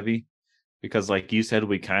flashback heavy. Because like you said,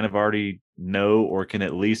 we kind of already know or can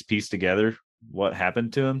at least piece together what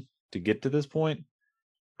happened to him to get to this point.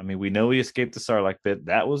 I mean, we know he escaped the Sarlacc pit.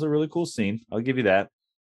 That was a really cool scene. I'll give you that.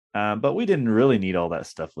 But we didn't really need all that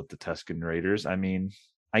stuff with the Tusken Raiders. I mean,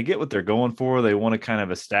 I get what they're going for. They want to kind of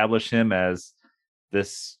establish him as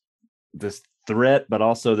this threat, but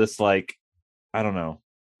also this, like, I don't know,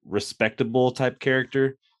 respectable type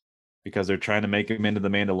character. Because they're trying to make him into the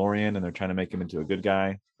Mandalorian and they're trying to make him into a good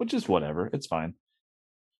guy, which is whatever. It's fine.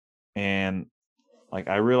 And like,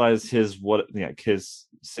 I realize his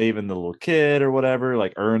saving the little kid or whatever,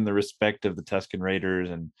 like, earned the respect of the Tusken Raiders,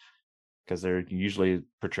 and because they're usually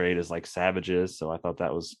portrayed as like savages. So I thought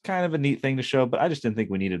that was kind of a neat thing to show, but I just didn't think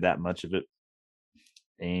we needed that much of it.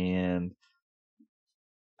 And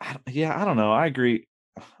I don't know. I agree.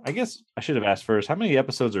 I guess I should have asked first, how many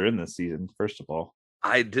episodes are in this season, first of all?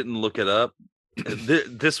 I didn't look it up.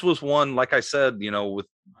 This was one, like I said, with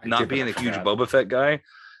not being a huge Boba Fett guy,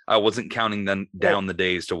 I wasn't counting them down the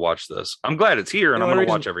days to watch this. I'm glad it's here, and I'm going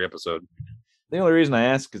to watch every episode. The only reason I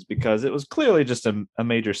ask is because it was clearly just a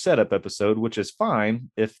major setup episode, which is fine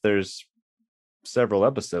if there's several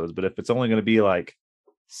episodes. But if it's only going to be like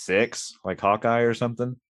 6, like Hawkeye or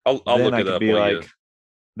something, I'll look it up.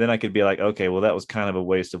 Then I could be like, okay, well, that was kind of a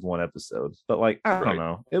waste of one episode. But like, I don't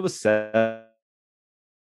know. It was set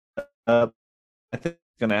up. I think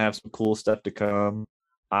it's gonna have some cool stuff to come.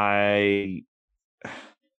 I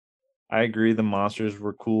agree. The monsters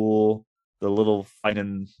were cool. The little fight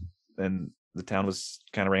in the town was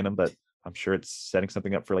kind of random, but I'm sure it's setting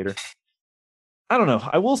something up for later. I don't know.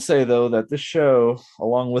 I will say though that this show,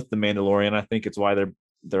 along with The Mandalorian, I think it's why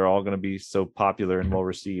they're all going to be so popular and well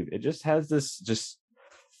received. It just has this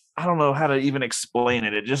I don't know how to even explain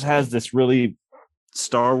it. It just has this really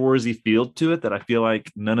Star Warsy feel to it that I feel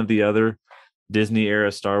like none of the other Disney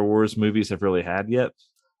era Star Wars movies have really had yet.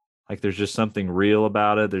 Like, there's just something real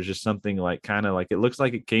about it. There's just something like kind of like, it looks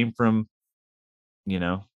like it came from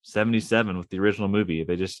 77 with the original movie.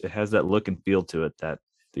 It has that look and feel to it that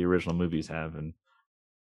the original movies have, and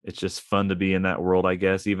it's just fun to be in that world, I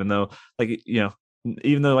guess. Even though like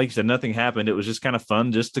you said, nothing happened, it was just kind of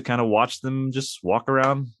fun just to kind of watch them just walk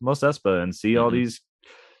around Mos Espa and see all these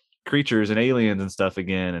creatures and aliens and stuff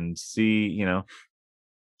again, and see,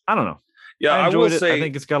 I don't know. Yeah, I enjoyed it. I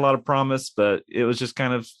think it's got a lot of promise, but it was just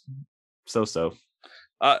kind of so.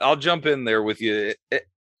 I'll jump in there with you.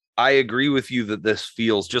 I agree with you that this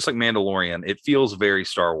feels just like Mandalorian. It feels very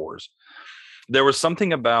Star Wars. There was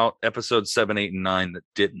something about episodes 7, 8, and 9 that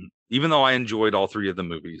didn't. Even though I enjoyed all three of the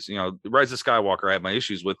movies, Rise of Skywalker I had my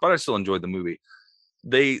issues with, but I still enjoyed the movie.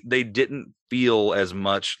 They didn't feel as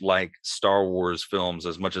much like Star Wars films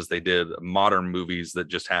as much as they did modern movies that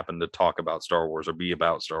just happen to talk about Star Wars or be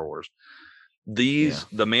about Star Wars. The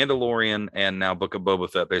Mandalorian and now Book of Boba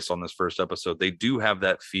Fett, based on this first episode, they do have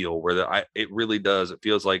that feel where it really does. It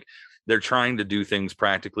feels like they're trying to do things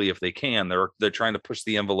practically if they can. They're trying to push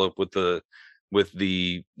the envelope with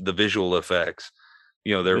the visual effects.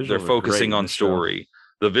 They're focusing on story.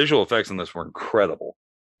 The visual effects in this were incredible.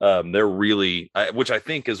 They're really, which I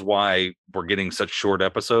think is why we're getting such short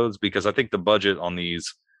episodes, because I think the budget on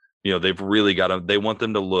these, they've really they want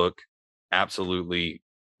them to look absolutely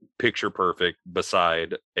picture perfect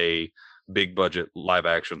beside a big budget live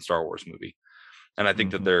action Star Wars movie. And I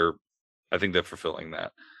think that they're fulfilling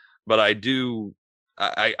that. But I do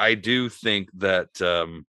think that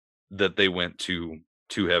that they went too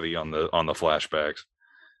heavy on the flashbacks.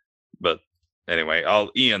 But anyway,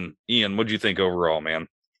 Ian, what do you think overall, man?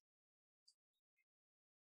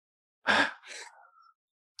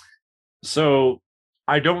 So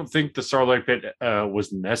I don't think the Starlight Pit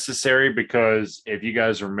was necessary, because if you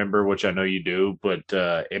guys remember, which I know you do, but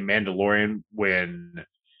in Mandalorian, when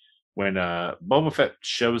Boba Fett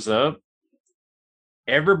shows up,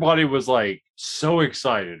 everybody was like so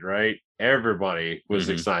excited, right? Everybody was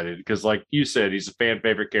excited because, like you said, he's a fan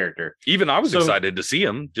favorite character. Even I was excited to see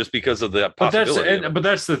him just because of the possibility. But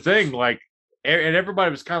that's the thing, like, and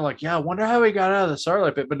everybody was kind of like, yeah, I wonder how he got out of the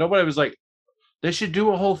Starlight Pit, but nobody was like, they should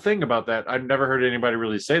do a whole thing about that. I've never heard anybody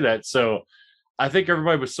really say that. So I think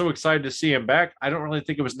everybody was so excited to see him back. I don't really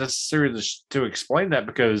think it was necessary to explain that,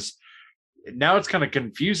 because now it's kind of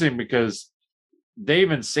confusing, because they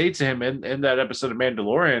even say to him in that episode of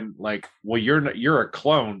Mandalorian, like, well, you're a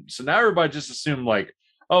clone. So now everybody just assumed, like,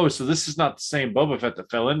 oh, so this is not the same Boba Fett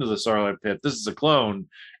that fell into the Starlight Pit. This is a clone.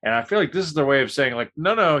 And I feel like this is their way of saying, like,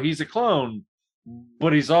 no, he's a clone,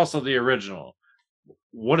 but he's also the original.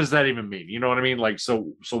 What does that even mean? You know what I mean? Like,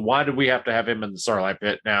 so why do we have to have him in the Starlight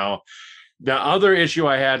Pit now? The other issue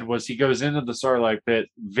I had was he goes into the Starlight Pit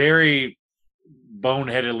very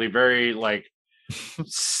boneheadedly, very like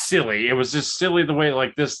silly. It was just silly the way,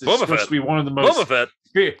 like, this is Boba supposed Fett. to be one of the most. Boba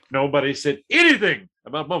Fett. Nobody said anything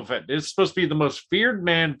about Boba Fett. It's supposed to be the most feared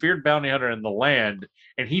man, feared bounty hunter in the land,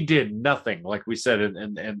 and he did nothing, like we said in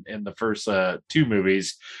the first two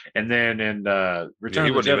movies, and then in Return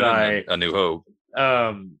of the Jedi, A New Hope.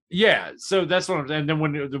 So that's what I'm. And then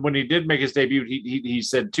when he did make his debut, he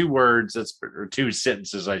said two words, or two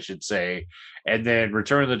sentences, I should say, and then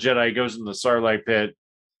Return of the Jedi goes in the Starlight Pit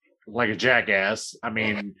like a jackass. I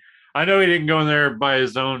mean, I know he didn't go in there by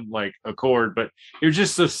his own like accord, but it was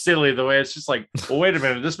just so silly the way it's just like, well, wait a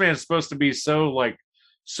minute, this man's supposed to be so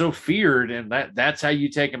feared, and that's how you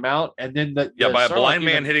take him out. And then by a blind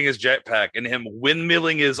man hitting his jetpack and him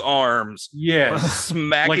windmilling his arms,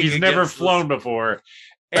 smacking like he's never flown before,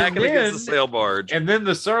 back against the sail barge. And then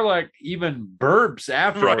the Sarlacc even burps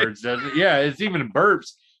afterwards. Right. It's even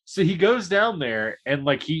burps. So he goes down there, and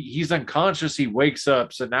like he's unconscious. He wakes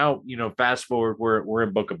up. So now, fast forward, we're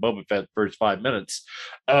in Book of Boba Fett, first 5 minutes.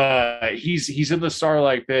 He's in the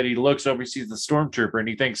Starlight Pit. He looks over, he sees the stormtrooper, and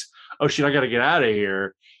he thinks, oh shit, I got to get out of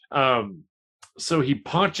here. So he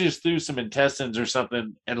punches through some intestines or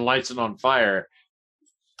something and lights it on fire.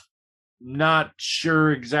 Not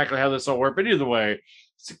sure exactly how this all worked, but either way,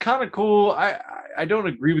 it's kind of cool. I don't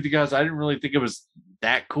agree with you guys. I didn't really think it was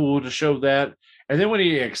that cool to show that. And then when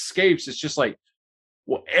he escapes, it's just like,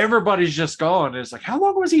 well, everybody's just gone. And it's like, how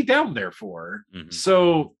long was he down there for? Mm-hmm.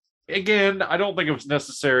 So again, I don't think it was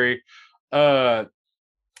necessary. The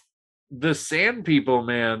Sand People,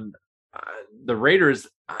 man, the Raiders,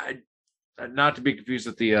 not to be confused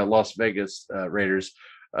with the Las Vegas Raiders,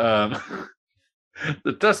 the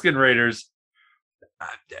Tusken Raiders,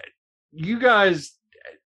 you guys,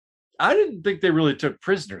 I didn't think they really took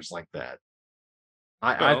prisoners like that.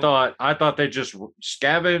 I thought they just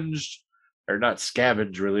scavenged, or not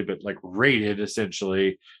scavenged really, but like raided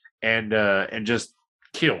essentially, and just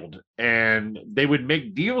killed. And they would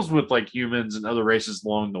make deals with like humans and other races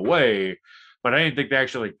along the way, but I didn't think they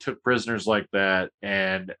actually took prisoners like that.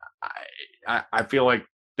 And I feel like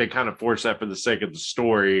they kind of forced that for the sake of the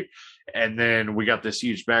story. And then we got this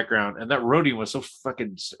huge background, and that Rodian was so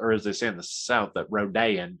fucking, or as they say in the South, that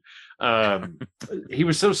Rodian, he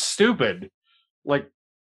was so stupid. Like,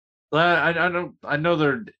 I know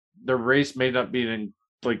their race may not be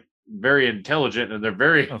like very intelligent, and they're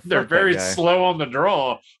very slow on the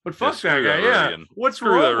draw. But fuck that guy, What's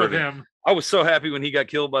wrong with him? I was so happy when he got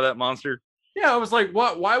killed by that monster. Yeah, I was like,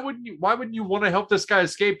 what? Why wouldn't you? Why wouldn't you want to help this guy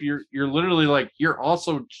escape? You're literally like, you're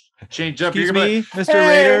also change up. Excuse You're me, like, Mr. hey,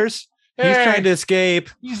 Raiders. He's hey, trying to escape.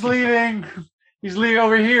 He's leaving. He's leaving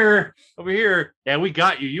over here. Over here. Yeah, we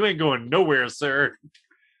got you. You ain't going nowhere, sir.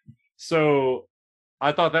 So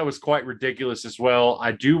I thought that was quite ridiculous as well.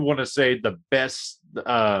 I do want to say the best.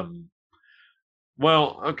 Well,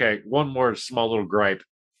 okay. One more small little gripe.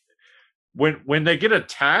 When they get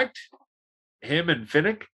attacked, him and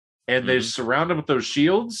Finnick, and they surround him with those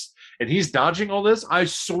shields, and he's dodging all this. I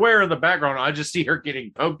swear, in the background, I just see her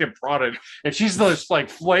getting poked and prodded, and she's just like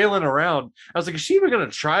flailing around. I was like, is she even going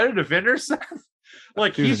to try to defend herself?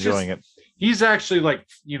 Like he's enjoying it. He's actually like,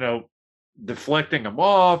 you know, deflecting them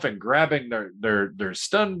off and grabbing their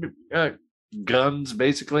stun guns,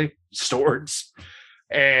 basically swords.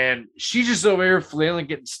 And she's just over here flailing,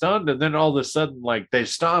 getting stunned, and then all of a sudden, like, they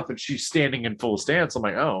stop and she's standing in full stance. I'm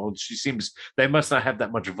like, oh, they must not have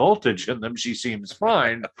that much voltage in them. She seems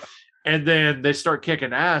fine. And then they start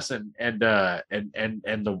kicking ass, and the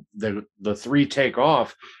three take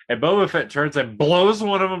off, and Boba Fett turns and blows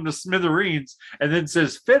one of them to smithereens, and then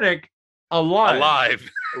says, Finnick, alive.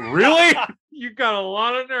 Really? You got a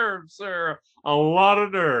lot of nerve, sir. A lot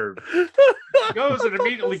of nerve. Goes and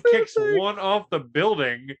immediately kicks one off the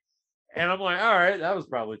building. And I'm like, all right, that was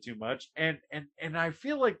probably too much. And I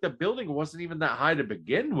feel like the building wasn't even that high to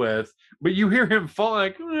begin with, but you hear him fall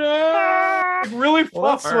like really far.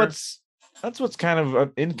 Well, that's what's kind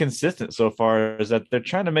of inconsistent so far, is that they're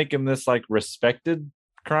trying to make him this like respected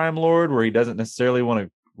crime lord where he doesn't necessarily want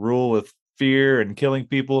to rule with fear and killing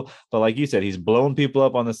people, but like you said, he's blowing people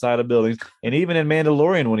up on the side of buildings. And even in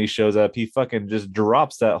Mandalorian, when he shows up, he fucking just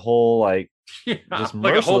drops that whole like just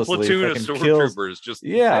like a whole platoon of stormtroopers, just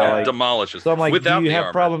like, demolishes. So I'm like, without do you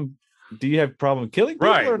have problem killing people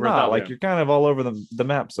or not? Like, you're kind of all over the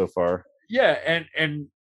map so far. Yeah, and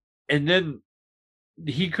then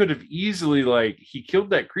he could have easily, like, he killed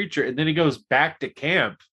that creature, and then he goes back to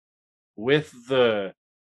camp with the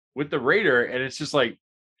raider, and it's just like,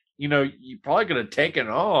 you know, you probably could have taken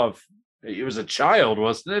off. It was a child,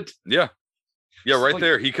 wasn't it? Yeah. Yeah, right, like,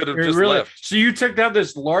 there. He could have just left. So you took down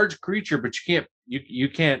this large creature, but you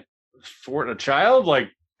can't thwart a child? Like,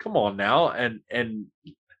 come on now. And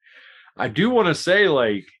I do want to say,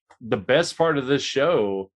 like, the best part of this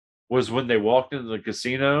show was when they walked into the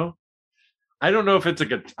casino. I don't know if it's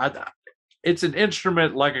it's an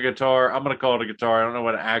instrument like a guitar. I'm going to call it a guitar. I don't know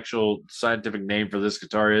what an actual scientific name for this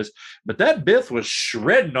guitar is, but that Biff was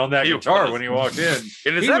shredding on that guitar when he walked in.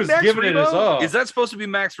 And is that Max Rebo? Is that supposed to be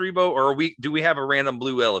Max Rebo, or do we have a random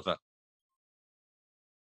blue elephant?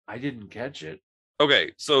 I didn't catch it.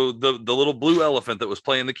 Okay, so the little blue elephant that was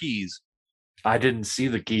playing the keys. I didn't see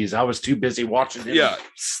the keys. I was too busy watching him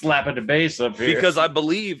slapping the bass up here. Because I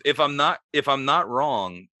believe, if I'm not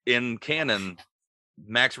wrong, in canon,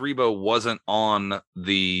 Max Rebo wasn't on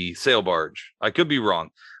the sail barge. I could be wrong.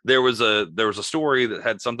 There was a story that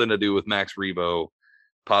had something to do with Max Rebo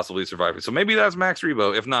possibly surviving. So maybe that's Max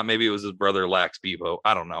Rebo. If not, maybe it was his brother Lax Bebo.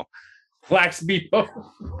 I don't know. Lax Bebo.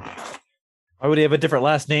 Why would he have a different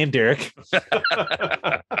last name, Derek?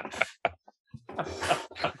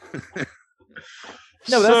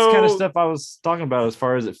 No, that's the kind of stuff I was talking about as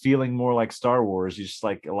far as it feeling more like Star Wars. You just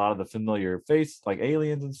like a lot of the familiar face, like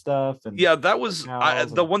aliens and stuff. And yeah, that was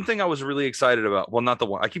the one thing I was really excited about. Well, not the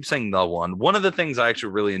one. I keep saying the one. One of the things I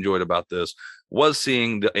actually really enjoyed about this was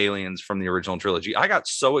seeing the aliens from the original trilogy. I got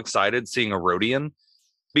so excited seeing a Rodian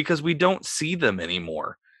because we don't see them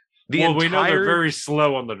anymore. We know they're very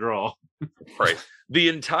slow on the draw. Right. The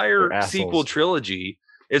entire sequel trilogy,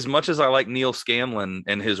 as much as I like Neil Scanlon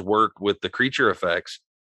and his work with the creature effects,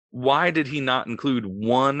 why did he not include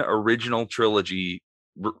one original trilogy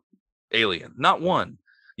alien? Not one.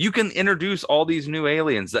 You can introduce all these new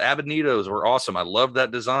aliens. The Abednitos were awesome. I love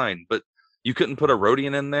that design, but you couldn't put a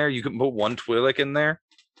Rodian in there. You couldn't put one Twi'lek in there.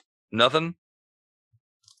 Nothing.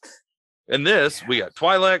 In this, we got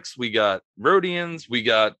Twi'leks, we got Rodians, we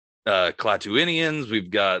got Klaatuinians, we've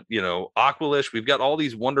got, Aqualish, we've got all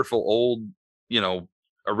these wonderful old,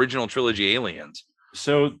 original trilogy aliens.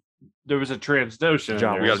 So there was a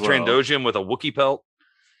Trandoshan. We got a Trandoshan with a Wookiee pelt.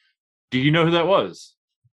 Do you know who that was?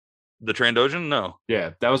 The Trandoshan? No.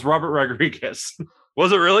 Yeah, that was Robert Rodriguez.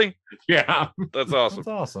 Was it really? Yeah, that's awesome. That's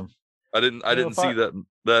awesome. I didn't see that.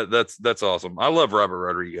 That's awesome. I love Robert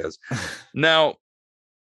Rodriguez. Now,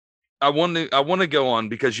 I want to go on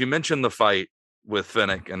because you mentioned the fight with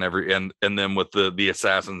Finnick and then with the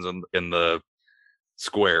assassins in the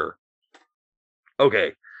square.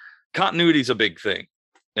 Okay, continuity is a big thing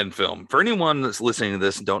in film. For anyone that's listening to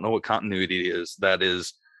this and don't know what continuity is, that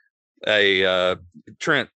is a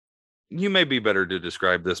Trent. you may be better to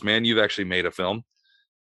describe this, man. You've actually made a film.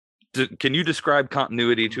 Can you describe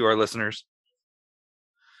continuity to our listeners?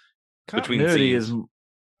 Continuity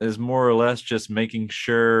is more or less just making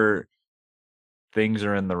sure things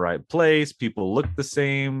are in the right place. People look the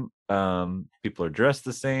same. People are dressed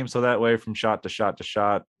the same. So that way, from shot to shot to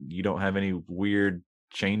shot, you don't have any weird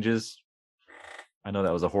changes. I know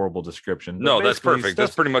that was a horrible description. No, that's perfect.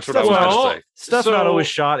 That's pretty much what I was going to say. Stuff's not always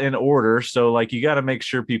shot in order. So, like, you got to make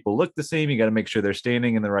sure people look the same. You got to make sure they're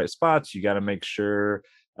standing in the right spots. You got to make sure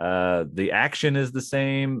the action is the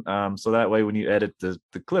same. So that way, when you edit the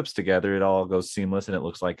clips together, it all goes seamless and it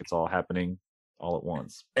looks like it's all happening all at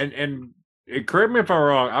once. And correct me if I'm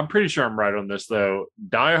wrong. I'm pretty sure I'm right on this, though.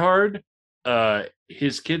 Die Hard,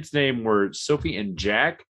 his kids' name were Sophie and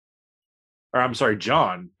Jack. Or I'm sorry,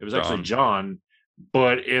 John. It was actually John.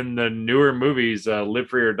 But in the newer movies, Live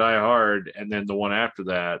Free or Die Hard, and then the one after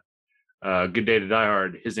that, Good Day to Die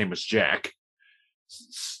Hard, his name was Jack.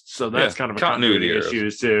 So that's kind of a continuity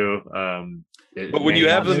issues too. But when you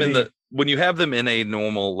have them in a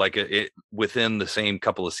normal, like within the same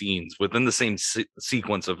couple of scenes, within the same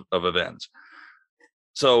sequence of events.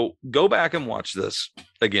 So go back and watch this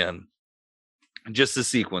again. Just the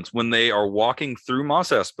sequence when they are walking through Mos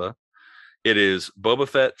Espa. It is Boba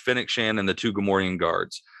Fett, Fennec Shand, and the 2 Gamorrean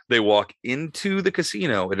guards. They walk into the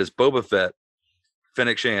casino. It is Boba Fett,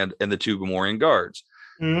 Fennec Shand, and the 2 Gamorrean guards.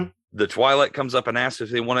 Mm-hmm. The Twilight comes up and asks if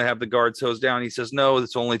they want to have the guards hosed down. He says, no,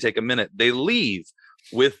 this will only take a minute. They leave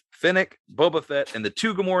with Fennec, Boba Fett, and the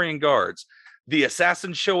 2 Gamorrean guards. The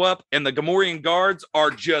assassins show up, and the Gamorrean guards are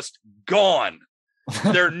just gone.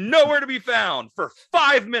 They're nowhere to be found for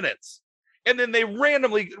 5 minutes. And then they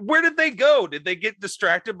randomly, where did they go? Did they get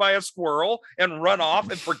distracted by a squirrel and run off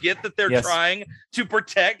and forget that they're trying to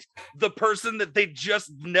protect the person that they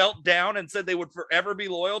just knelt down and said they would forever be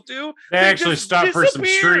loyal to? They actually stopped for some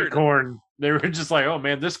street corn. They were just like, oh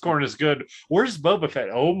man, this corn is good. Where's Boba Fett?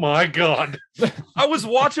 Oh my God. I was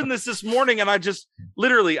watching this morning and I just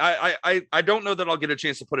literally, I don't know that I'll get a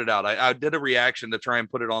chance to put it out. I did a reaction to try and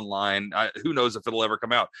put it online. Who knows if it'll ever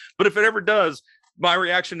come out. But if it ever does, my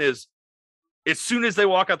reaction is, as soon as they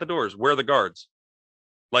walk out the doors, where are the guards?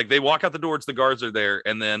 Like they walk out the doors, the guards are there,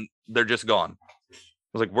 and then they're just gone. I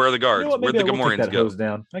was like, where are the guards? Where'd the Gamorreans go?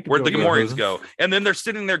 Where'd the Gamorreans go? And then they're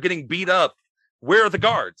sitting there getting beat up. Where are the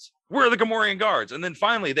guards? Where are the Gamorrean guards? And then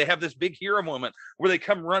finally they have this big hero moment where they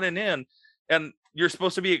come running in, and you're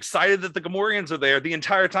supposed to be excited that the Gamorreans are there. The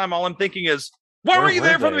entire time, all I'm thinking is, why were you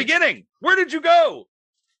there from the beginning? Where did you go?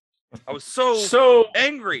 I was so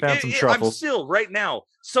angry. I'm still right now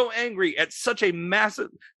so angry at such a massive.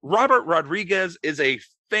 Robert Rodriguez is a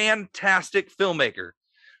fantastic filmmaker.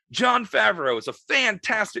 Jon Favreau is a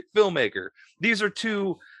fantastic filmmaker. These are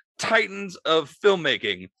two titans of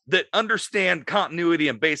filmmaking that understand continuity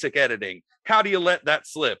and basic editing. How do you let that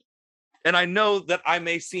slip? And I know that I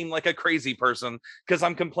may seem like a crazy person because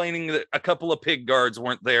I'm complaining that a couple of pig guards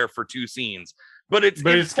weren't there for 2 scenes. But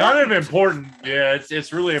it's kind of important. Yeah,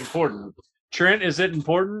 it's really important. Trent, is it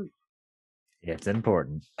important? It's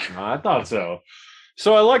important. I thought so.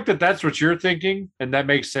 So I like that that's what you're thinking, and that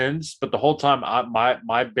makes sense. But the whole time,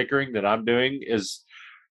 my bickering that I'm doing is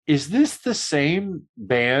this the same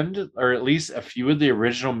band, or at least a few of the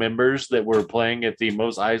original members that were playing at the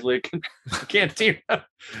Mos Eisley Cantina?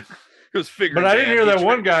 But I didn't hear that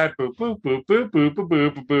one guy. Boop, boop, boop, boop, boop, boop,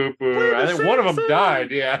 boop, boop, boop. I think one of them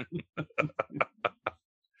died. Yeah.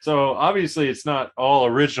 So obviously it's not all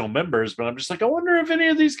original members, but I'm just like, I wonder if any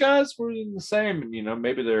of these guys were the same. And, you know,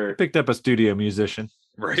 maybe they're picked up a studio musician,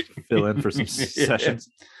 right? Fill in for some sessions.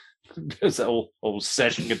 This old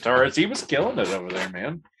session guitarist. He was killing it over there,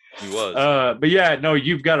 man. He was. But yeah, no,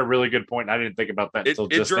 you've got a really good point. I didn't think about that until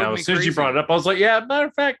just now. As soon as you brought it up, I was like, yeah, matter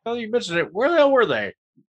of fact, now that you mentioned it, where the hell were they?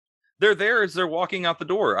 They're there as they're walking out the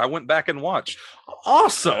door. I went back and watched.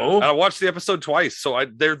 Also, I watched the episode twice, so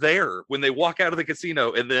they're there when they walk out of the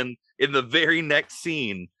casino, and then in the very next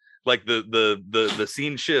scene, like the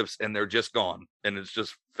scene shifts, and they're just gone, and it's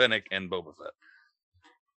just Fennec and Boba Fett.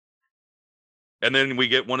 And then we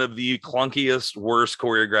get one of the clunkiest, worst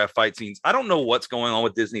choreographed fight scenes. I don't know what's going on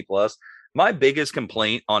with Disney Plus. My biggest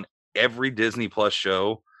complaint on every Disney Plus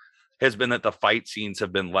show has been that the fight scenes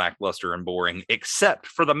have been lackluster and boring, except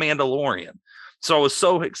for The Mandalorian. So I was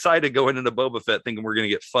so excited going into Boba Fett thinking we're going to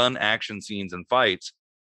get fun action scenes and fights.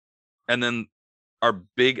 And then our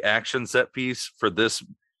big action set piece for this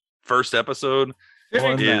first episode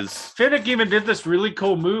Fennec even did this really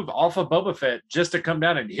cool move off of Boba Fett just to come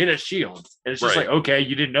down and hit a shield. And it's just like, okay,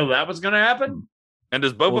 you didn't know that was going to happen? And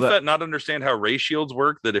does Boba Fett not understand how ray shields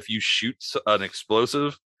work? That if you shoot an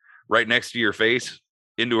explosive right next to your face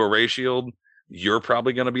into a ray shield, you're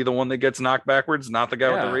probably going to be the one that gets knocked backwards, not the guy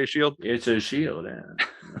with the ray shield. It's a shield. Yeah.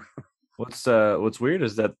 What's weird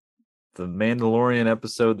is that the Mandalorian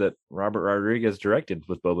episode that Robert Rodriguez directed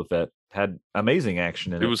with Boba Fett had amazing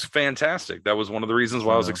action in it. It was fantastic. That was one of the reasons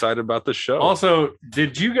why I was excited about this show. Also,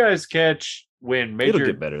 did you guys catch when Major It'll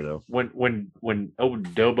get better though? When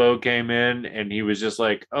Dobo came in and he was just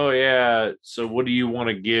like, "Oh yeah, so what do you want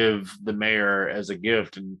to give the mayor as a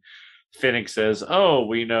gift?" And Finnick says, "Oh,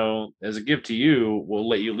 we know as a gift to you, we'll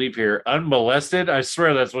let you leave here unmolested." I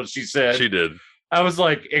swear that's what she said. She did. I was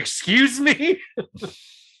like, "Excuse me."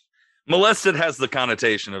 Molested has the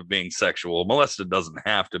connotation of being sexual. Molested doesn't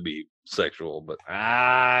have to be sexual, but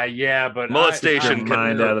yeah, but molestation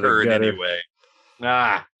can occur in any way.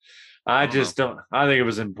 I just don't. I think it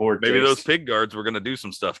was in poor taste. Maybe those pig guards were going to do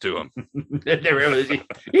some stuff to him.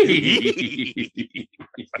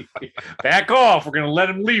 Back off! We're going to let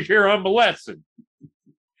him leave here unmolested.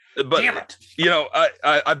 But damn it! You know,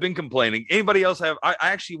 I've been complaining. Anybody else have? I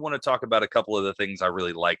actually want to talk about a couple of the things I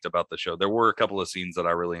really liked about the show. There were a couple of scenes that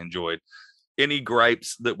I really enjoyed. Any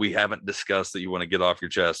gripes that we haven't discussed that you want to get off your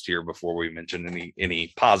chest here before we mention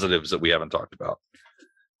any positives that we haven't talked about?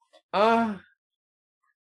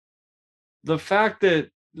 The fact that,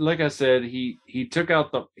 like I said, he took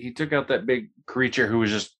out that big creature who was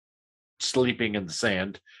just sleeping in the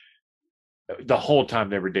sand the whole time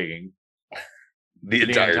they were digging. The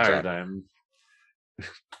entire time.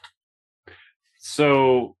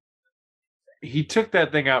 So he took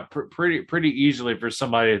that thing out pretty easily for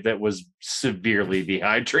somebody that was severely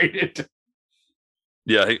dehydrated.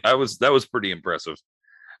 Yeah, that was pretty impressive.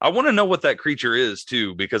 I want to know what that creature is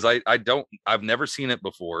too, because I've never seen it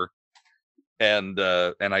before. And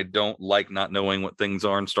I don't like not knowing what things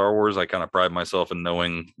are in Star Wars. I kind of pride myself in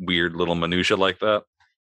knowing weird little minutia like that.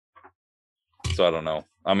 So I don't know.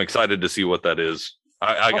 I'm excited to see what that is.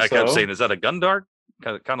 I kept saying, is that a Gundar?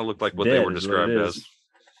 Kind of looked like what they were described as.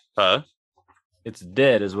 Huh? It's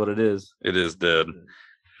dead, is what it is. It is dead.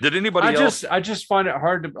 Did anybody else? I just find it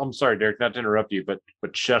hard to. I'm sorry, Derek, not to interrupt you, but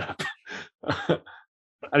shut up.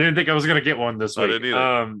 I didn't think I was going to get one this week. I didn't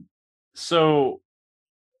either. So.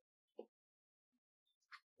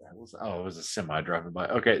 It was a semi driving by.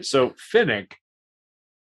 Okay, so Finnick,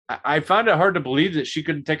 I find it hard to believe that she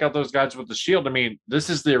couldn't take out those guys with the shield. I mean,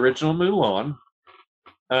 this is the original Mulan.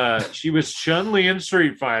 She was Chun-Li in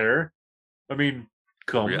Street Fighter. I mean,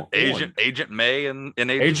 come on. Agent May and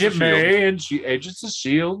Agent May and Agents of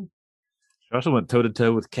Shield. She also went toe to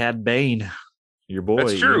toe with Cad Bane. Your boy.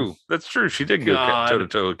 That's true. That's true. She did go toe to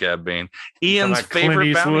toe with Cad Bane. Ian's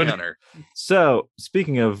favorite bounty hunter. So,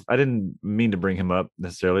 speaking of, I didn't mean to bring him up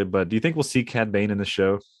necessarily, but do you think we'll see Cad Bane in the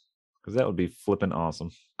show? Because that would be flipping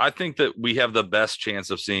awesome. I think that we have the best chance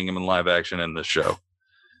of seeing him in live action in this show,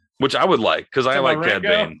 which I would like because I like Cad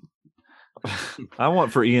Bane. I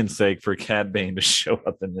want, for Ian's sake, for Cad Bane to show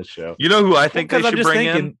up in this show. You know who I think they should bring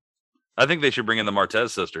in? I think they should bring in the Martez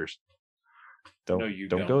sisters. Don't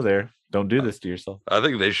go there. Don't do this to yourself. I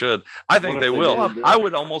think they should. I think they will. I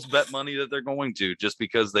would almost bet money that they're going to, just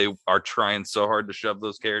because they are trying so hard to shove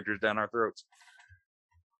those characters down our throats.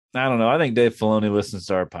 I don't know. I think Dave Filoni listens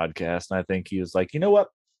to our podcast, and I think he was like, you know what?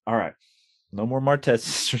 All right. No more Martez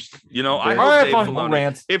sisters. You know, I hope Dave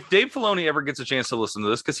Filoni, if Dave Filoni ever gets a chance to listen to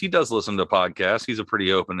this, because he does listen to podcasts, he's a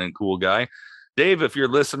pretty open and cool guy. Dave, if you're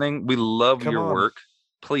listening, we love your work.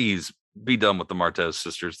 Please be done with the Martez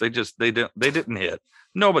sisters. They didn't hit.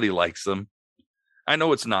 Nobody likes them. I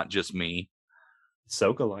know it's not just me.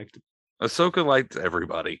 Ahsoka liked it. Ahsoka liked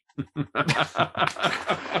everybody.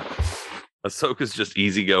 Ahsoka's just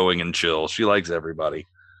easygoing and chill. She likes everybody.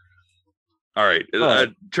 All right.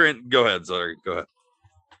 Trent, go ahead. Sorry. Go ahead.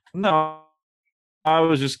 No, I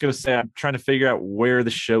was just going to say, I'm trying to figure out where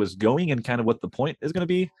the show is going and kind of what the point is going to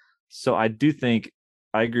be. So I do think,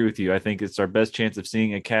 I agree with you. I think it's our best chance of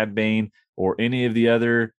seeing a Cad Bane or any of the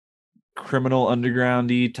other criminal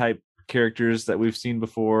underground-y type characters that we've seen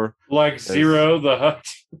before. Like Zero the Hutt.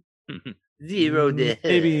 Zero the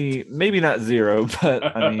Hutt. Maybe not Zero, but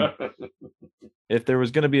I mean, if there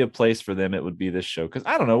was going to be a place for them, it would be this show. Because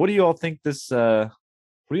I don't know, what do you all think how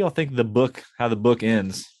the book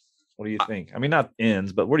ends? What do you think? I mean, not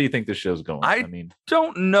ends, but where do you think this show's going? I mean,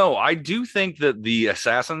 don't know. I do think that the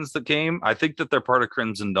assassins that came, I think that they're part of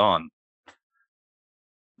Crimson Dawn.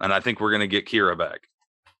 And I think we're going to get Kira back.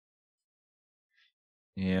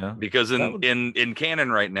 Yeah. Because in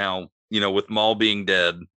canon right now, with Maul being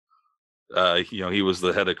dead, he was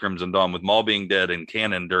the head of Crimson Dawn. With Maul being dead in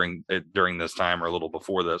canon during this time, or a little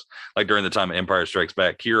before this, like during the time of Empire Strikes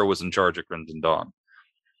Back, Kira was in charge of Crimson Dawn.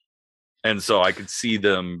 And so I could see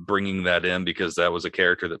them bringing that in because that was a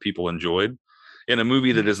character that people enjoyed. in a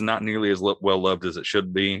movie that is not nearly as well loved as it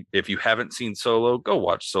should be. If you haven't seen Solo, go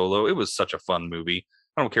watch Solo. It was such a fun movie.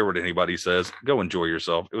 I don't care what anybody says. Go enjoy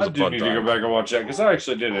yourself. It was a fun time. I do need to go back and watch that because I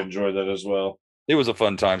actually did enjoy that as well. It was a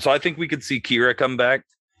fun time. So I think we could see Kira come back.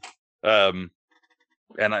 And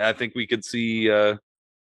I think we could see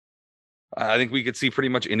pretty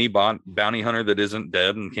much any bounty hunter that isn't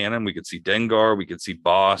dead in canon. We could see Dengar, we could see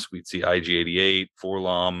Boss, we'd see IG-88,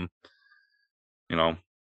 Forlom,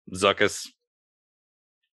 Zuckuss.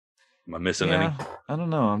 Am I missing any? I don't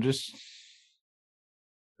know. I'm just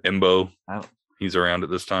Embo. He's around at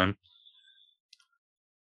this time.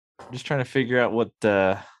 I'm just trying to figure out what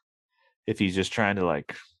if he's just trying to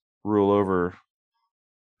like rule over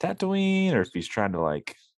Tatooine, or if he's trying to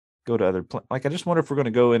like go to other I just wonder if we're going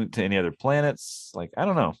to go into any other planets. Like, I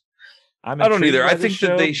don't know. I don't either. I think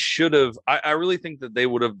that they should have. I really think that they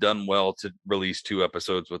would have done well to release 2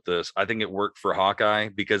 episodes with this. I think it worked for Hawkeye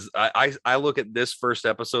because I look at this first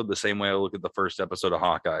episode the same way I look at the first episode of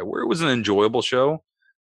Hawkeye, where it was an enjoyable show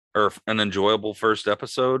or an enjoyable first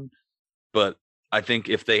episode. But I think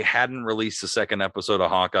if they hadn't released the second episode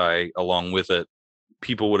of Hawkeye along with it,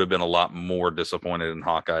 people would have been a lot more disappointed in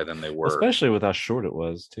Hawkeye than they were, especially with how short it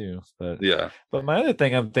was too. But yeah. But my other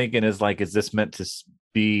thing I'm thinking is like, is this meant to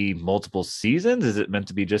be multiple seasons? Is it meant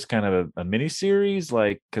to be just kind of a mini series?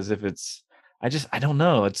 Like, because if it's, I don't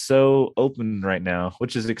know. It's so open right now,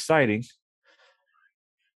 which is exciting.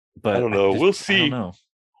 But I don't know. We'll see. I don't know.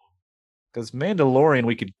 Because Mandalorian,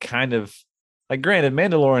 we could kind of like. Granted,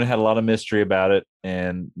 Mandalorian had a lot of mystery about it,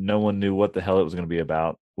 and no one knew what the hell it was going to be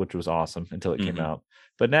about, which was awesome until it came out.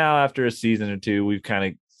 But now, after a season or two, we've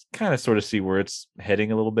kind of sort of see where it's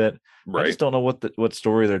heading a little bit. Right. I just don't know what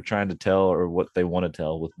story they're trying to tell or what they want to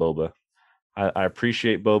tell with Boba. I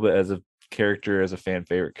appreciate Boba as a character, as a fan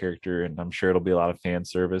favorite character, and I'm sure it'll be a lot of fan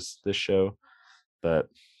service this show. But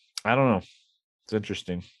I don't know. It's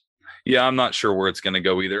interesting. Yeah, I'm not sure where it's going to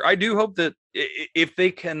go either. I do hope that if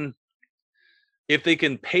they can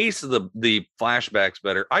pace the flashbacks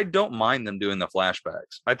better, I don't mind them doing the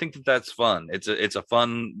flashbacks. I think that that's fun. It's a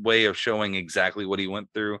fun way of showing exactly what he went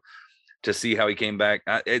through to see how he came back.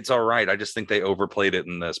 It's all right. I just think they overplayed it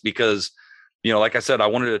in this because, like I said, I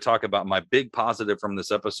wanted to talk about my big positive from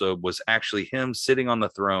this episode was actually him sitting on the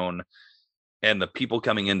throne and the people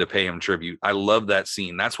coming in to pay him tribute. I love that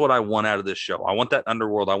scene. That's what I want out of this show. I want that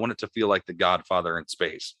underworld. I want it to feel like The Godfather in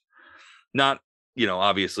space. Not,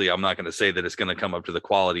 obviously I'm not going to say that it's going to come up to the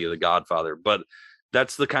quality of The Godfather, but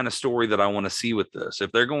that's the kind of story that I want to see with this.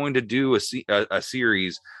 If they're going to do a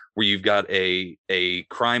series where you've got a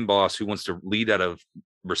crime boss who wants to lead out of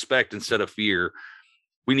respect instead of fear,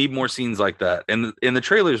 we need more scenes like that. And in the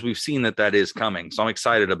trailers, we've seen that is coming. So I'm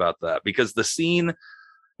excited about that because the scene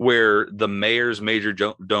where the mayor's major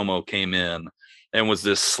domo came in and was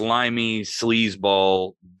this slimy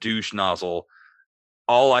sleazeball douche nozzle,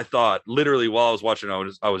 all I thought, literally while I was watching,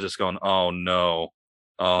 I was just going, oh no.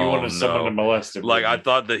 Oh, you wanted someone to molest him. Like, I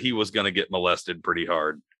thought that he was going to get molested pretty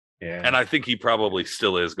hard. Yeah. And I think he probably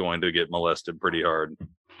still is going to get molested pretty hard.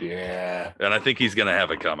 Yeah. And I think he's going to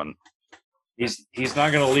have it coming. He's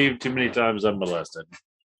not going to leave too many times unmolested.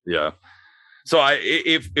 Yeah. So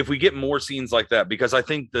if we get more scenes like that, because I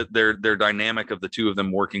think that their dynamic of the two of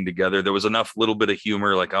them working together, there was enough little bit of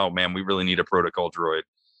humor, like, oh man, we really need a protocol droid.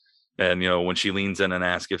 And when she leans in and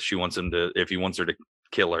asks if he wants her to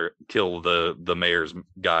kill the mayor's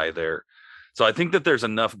guy there. So I think that there's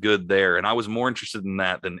enough good there, and I was more interested in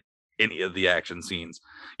that than any of the action scenes.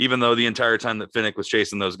 Even though the entire time that Finnick was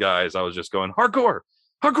chasing those guys, I was just going hardcore,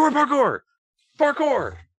 parkour.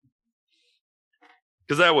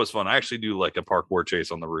 Because that was fun. I actually do like a parkour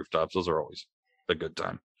chase on the rooftops. Those are always a good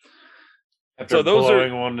time. After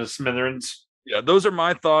blowing one to smithereens. Yeah, those are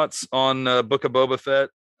my thoughts on Book of Boba Fett.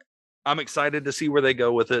 I'm excited to see where they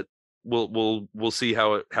go with it. We'll see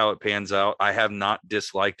how it pans out. I have not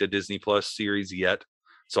disliked a Disney Plus series yet,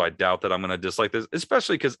 so I doubt that I'm going to dislike this,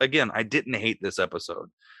 especially because, again, I didn't hate this episode.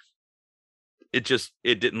 It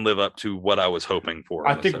didn't live up to what I was hoping for.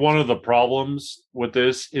 I think one of the problems with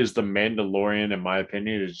this is The Mandalorian, in my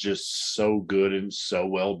opinion, is just so good and so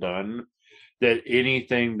well done that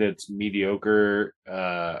anything that's mediocre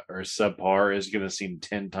or subpar is going to seem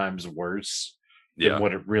 10 times worse than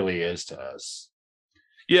what it really is to us.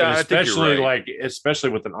 Yeah, especially right.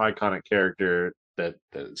 especially with an iconic character that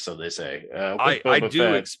so they say. I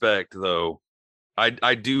do expect, though.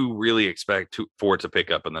 I do really expect for it to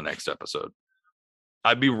pick up in the next episode.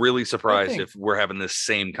 I'd be really surprised if we're having this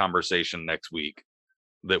same conversation next week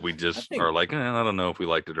that we just are like, I don't know if we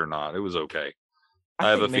liked it or not. It was okay. I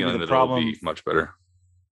have a feeling that it'll be much better.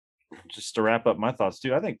 Just to wrap up my thoughts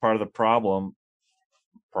too, I think part of the problem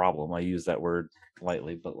problem. I use that word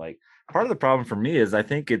lightly, but like part of the problem for me is I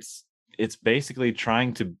think it's basically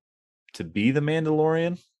trying to be the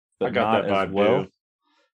Mandalorian, but I got not that as vibe well. too.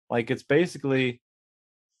 Like it's basically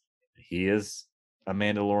he is a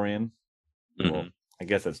Mandalorian. Mhm. Well, I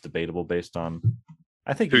guess that's debatable based on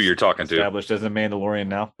I think Who he's you're talking to. established as a Mandalorian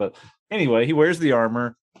now. But anyway, he wears the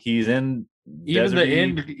armor. He's in Even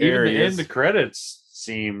the areas. end credits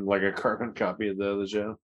seem like a carbon copy of the other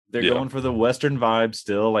show. They're Yeah. going for the Western vibe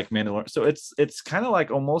still, like Mandalorian. So it's kind of like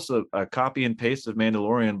almost a copy and paste of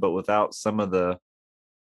Mandalorian, but without some of the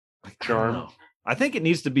Charm. I think it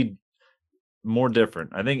needs to be more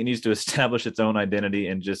different. I think it needs to establish its own identity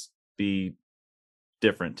and just be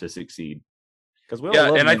different to succeed. Because we all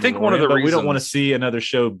love and I think one of the but reasons we don't want to see another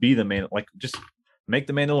show be the main. Like, just make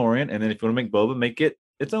the Mandalorian, and then if you want to make Boba, make it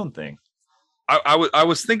its own thing. I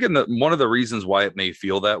was thinking that one of the reasons why it may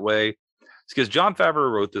feel that way is because Jon Favreau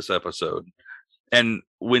wrote this episode, and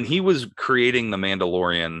when he was creating the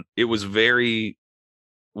Mandalorian, it was very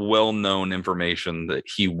well-known information that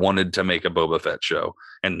he wanted to make a Boba Fett show,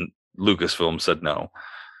 and Lucasfilm said no.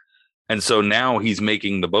 And so now he's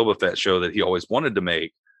making the Boba Fett show that he always wanted to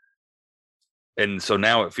make. And so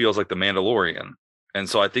now it feels like the Mandalorian. And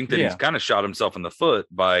so I think that he's kind of shot himself in the foot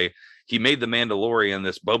by he made the Mandalorian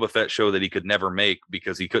this Boba Fett show that he could never make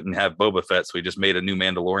because he couldn't have Boba Fett. So he just made a new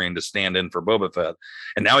Mandalorian to stand in for Boba Fett.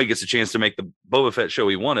 And now he gets a chance to make the Boba Fett show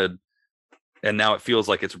he wanted. And now it feels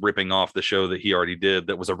like it's ripping off the show that he already did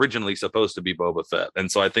that was originally supposed to be Boba Fett. And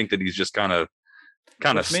so I think that he's just kind of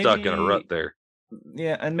stuck in a rut there.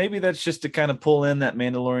 Yeah, and maybe that's just to kind of pull in that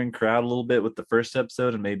Mandalorian crowd a little bit with the first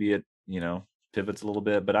episode, and maybe it, pivots a little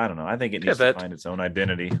bit, but I don't know. I think it needs to find its own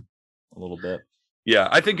identity a little bit. Yeah,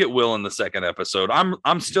 I think it will in the second episode.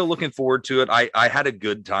 I'm still looking forward to it. I had a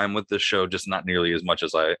good time with this show, just not nearly as much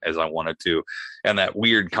as I wanted to. And that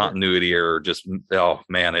weird continuity error just, oh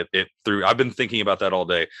man, it threw. I've been thinking about that all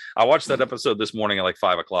day. I watched that episode this morning at like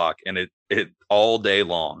 5:00, and it all day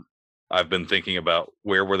long I've been thinking about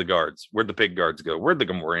where were the guards? Where'd the pig guards go? Where'd the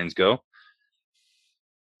Gamorreans go?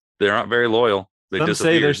 They're not very loyal. Some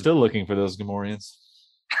say they're still looking for those Gamorreans.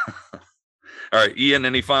 All right, Ian,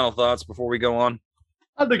 any final thoughts before we go on?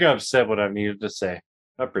 I think I've said what I needed to say.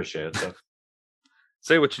 I appreciate it, though.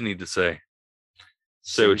 Say what you need to say.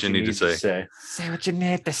 Say what you need to say. Say what you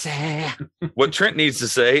need to say. What Trent needs to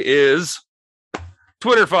say is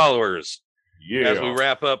Twitter followers. Yeah. As we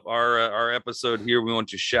wrap up our episode here, we want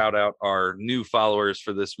to shout out our new followers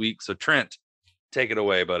for this week. So Trent, take it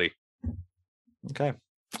away, buddy. Okay.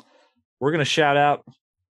 We're going to shout out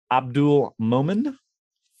Abdul Momin,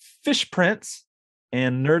 Fish Prince,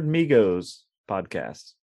 and Nerd Migos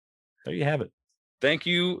podcast. There you have it. Thank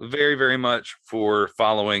you very, very much for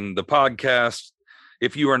following the podcast.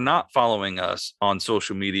 If you are not following us on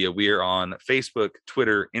social media, we are on Facebook,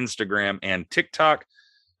 Twitter, Instagram, and TikTok.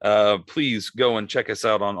 Please go and check us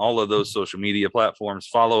out on all of those social media platforms.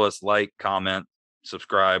 Follow us, like, comment,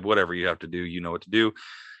 subscribe, whatever you have to do. You know what to do.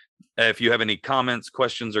 If you have any comments,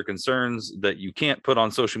 questions, or concerns that you can't put on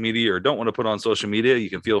social media or don't want to put on social media, you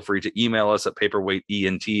can feel free to email us at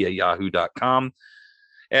paperweightent@yahoo.com.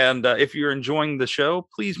 And if you're enjoying the show,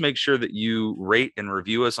 please make sure that you rate and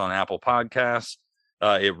review us on Apple Podcasts.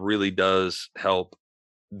 It really does help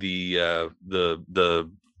the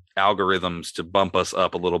algorithms to bump us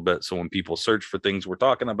up a little bit. So when people search for things we're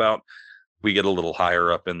talking about, we get a little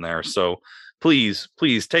higher up in there. So please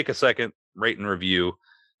take a second, rate and review.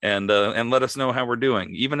 And let us know how we're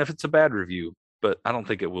doing, even if it's a bad review. But I don't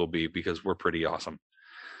think it will be because we're pretty awesome.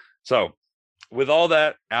 So with all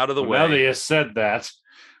that out of the way. Now that you said that.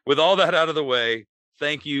 With all that out of the way,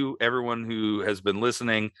 thank you, everyone who has been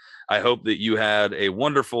listening. I hope that you had a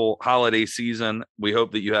wonderful holiday season. We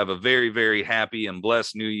hope that you have a very, very happy and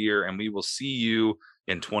blessed new year. And we will see you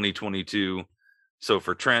in 2022. So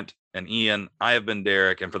for Trent and Ian, I have been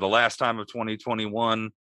Derek. And for the last time of 2021,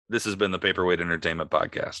 this has been the Paperweight Entertainment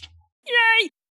Podcast. Yay!